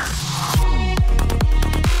much.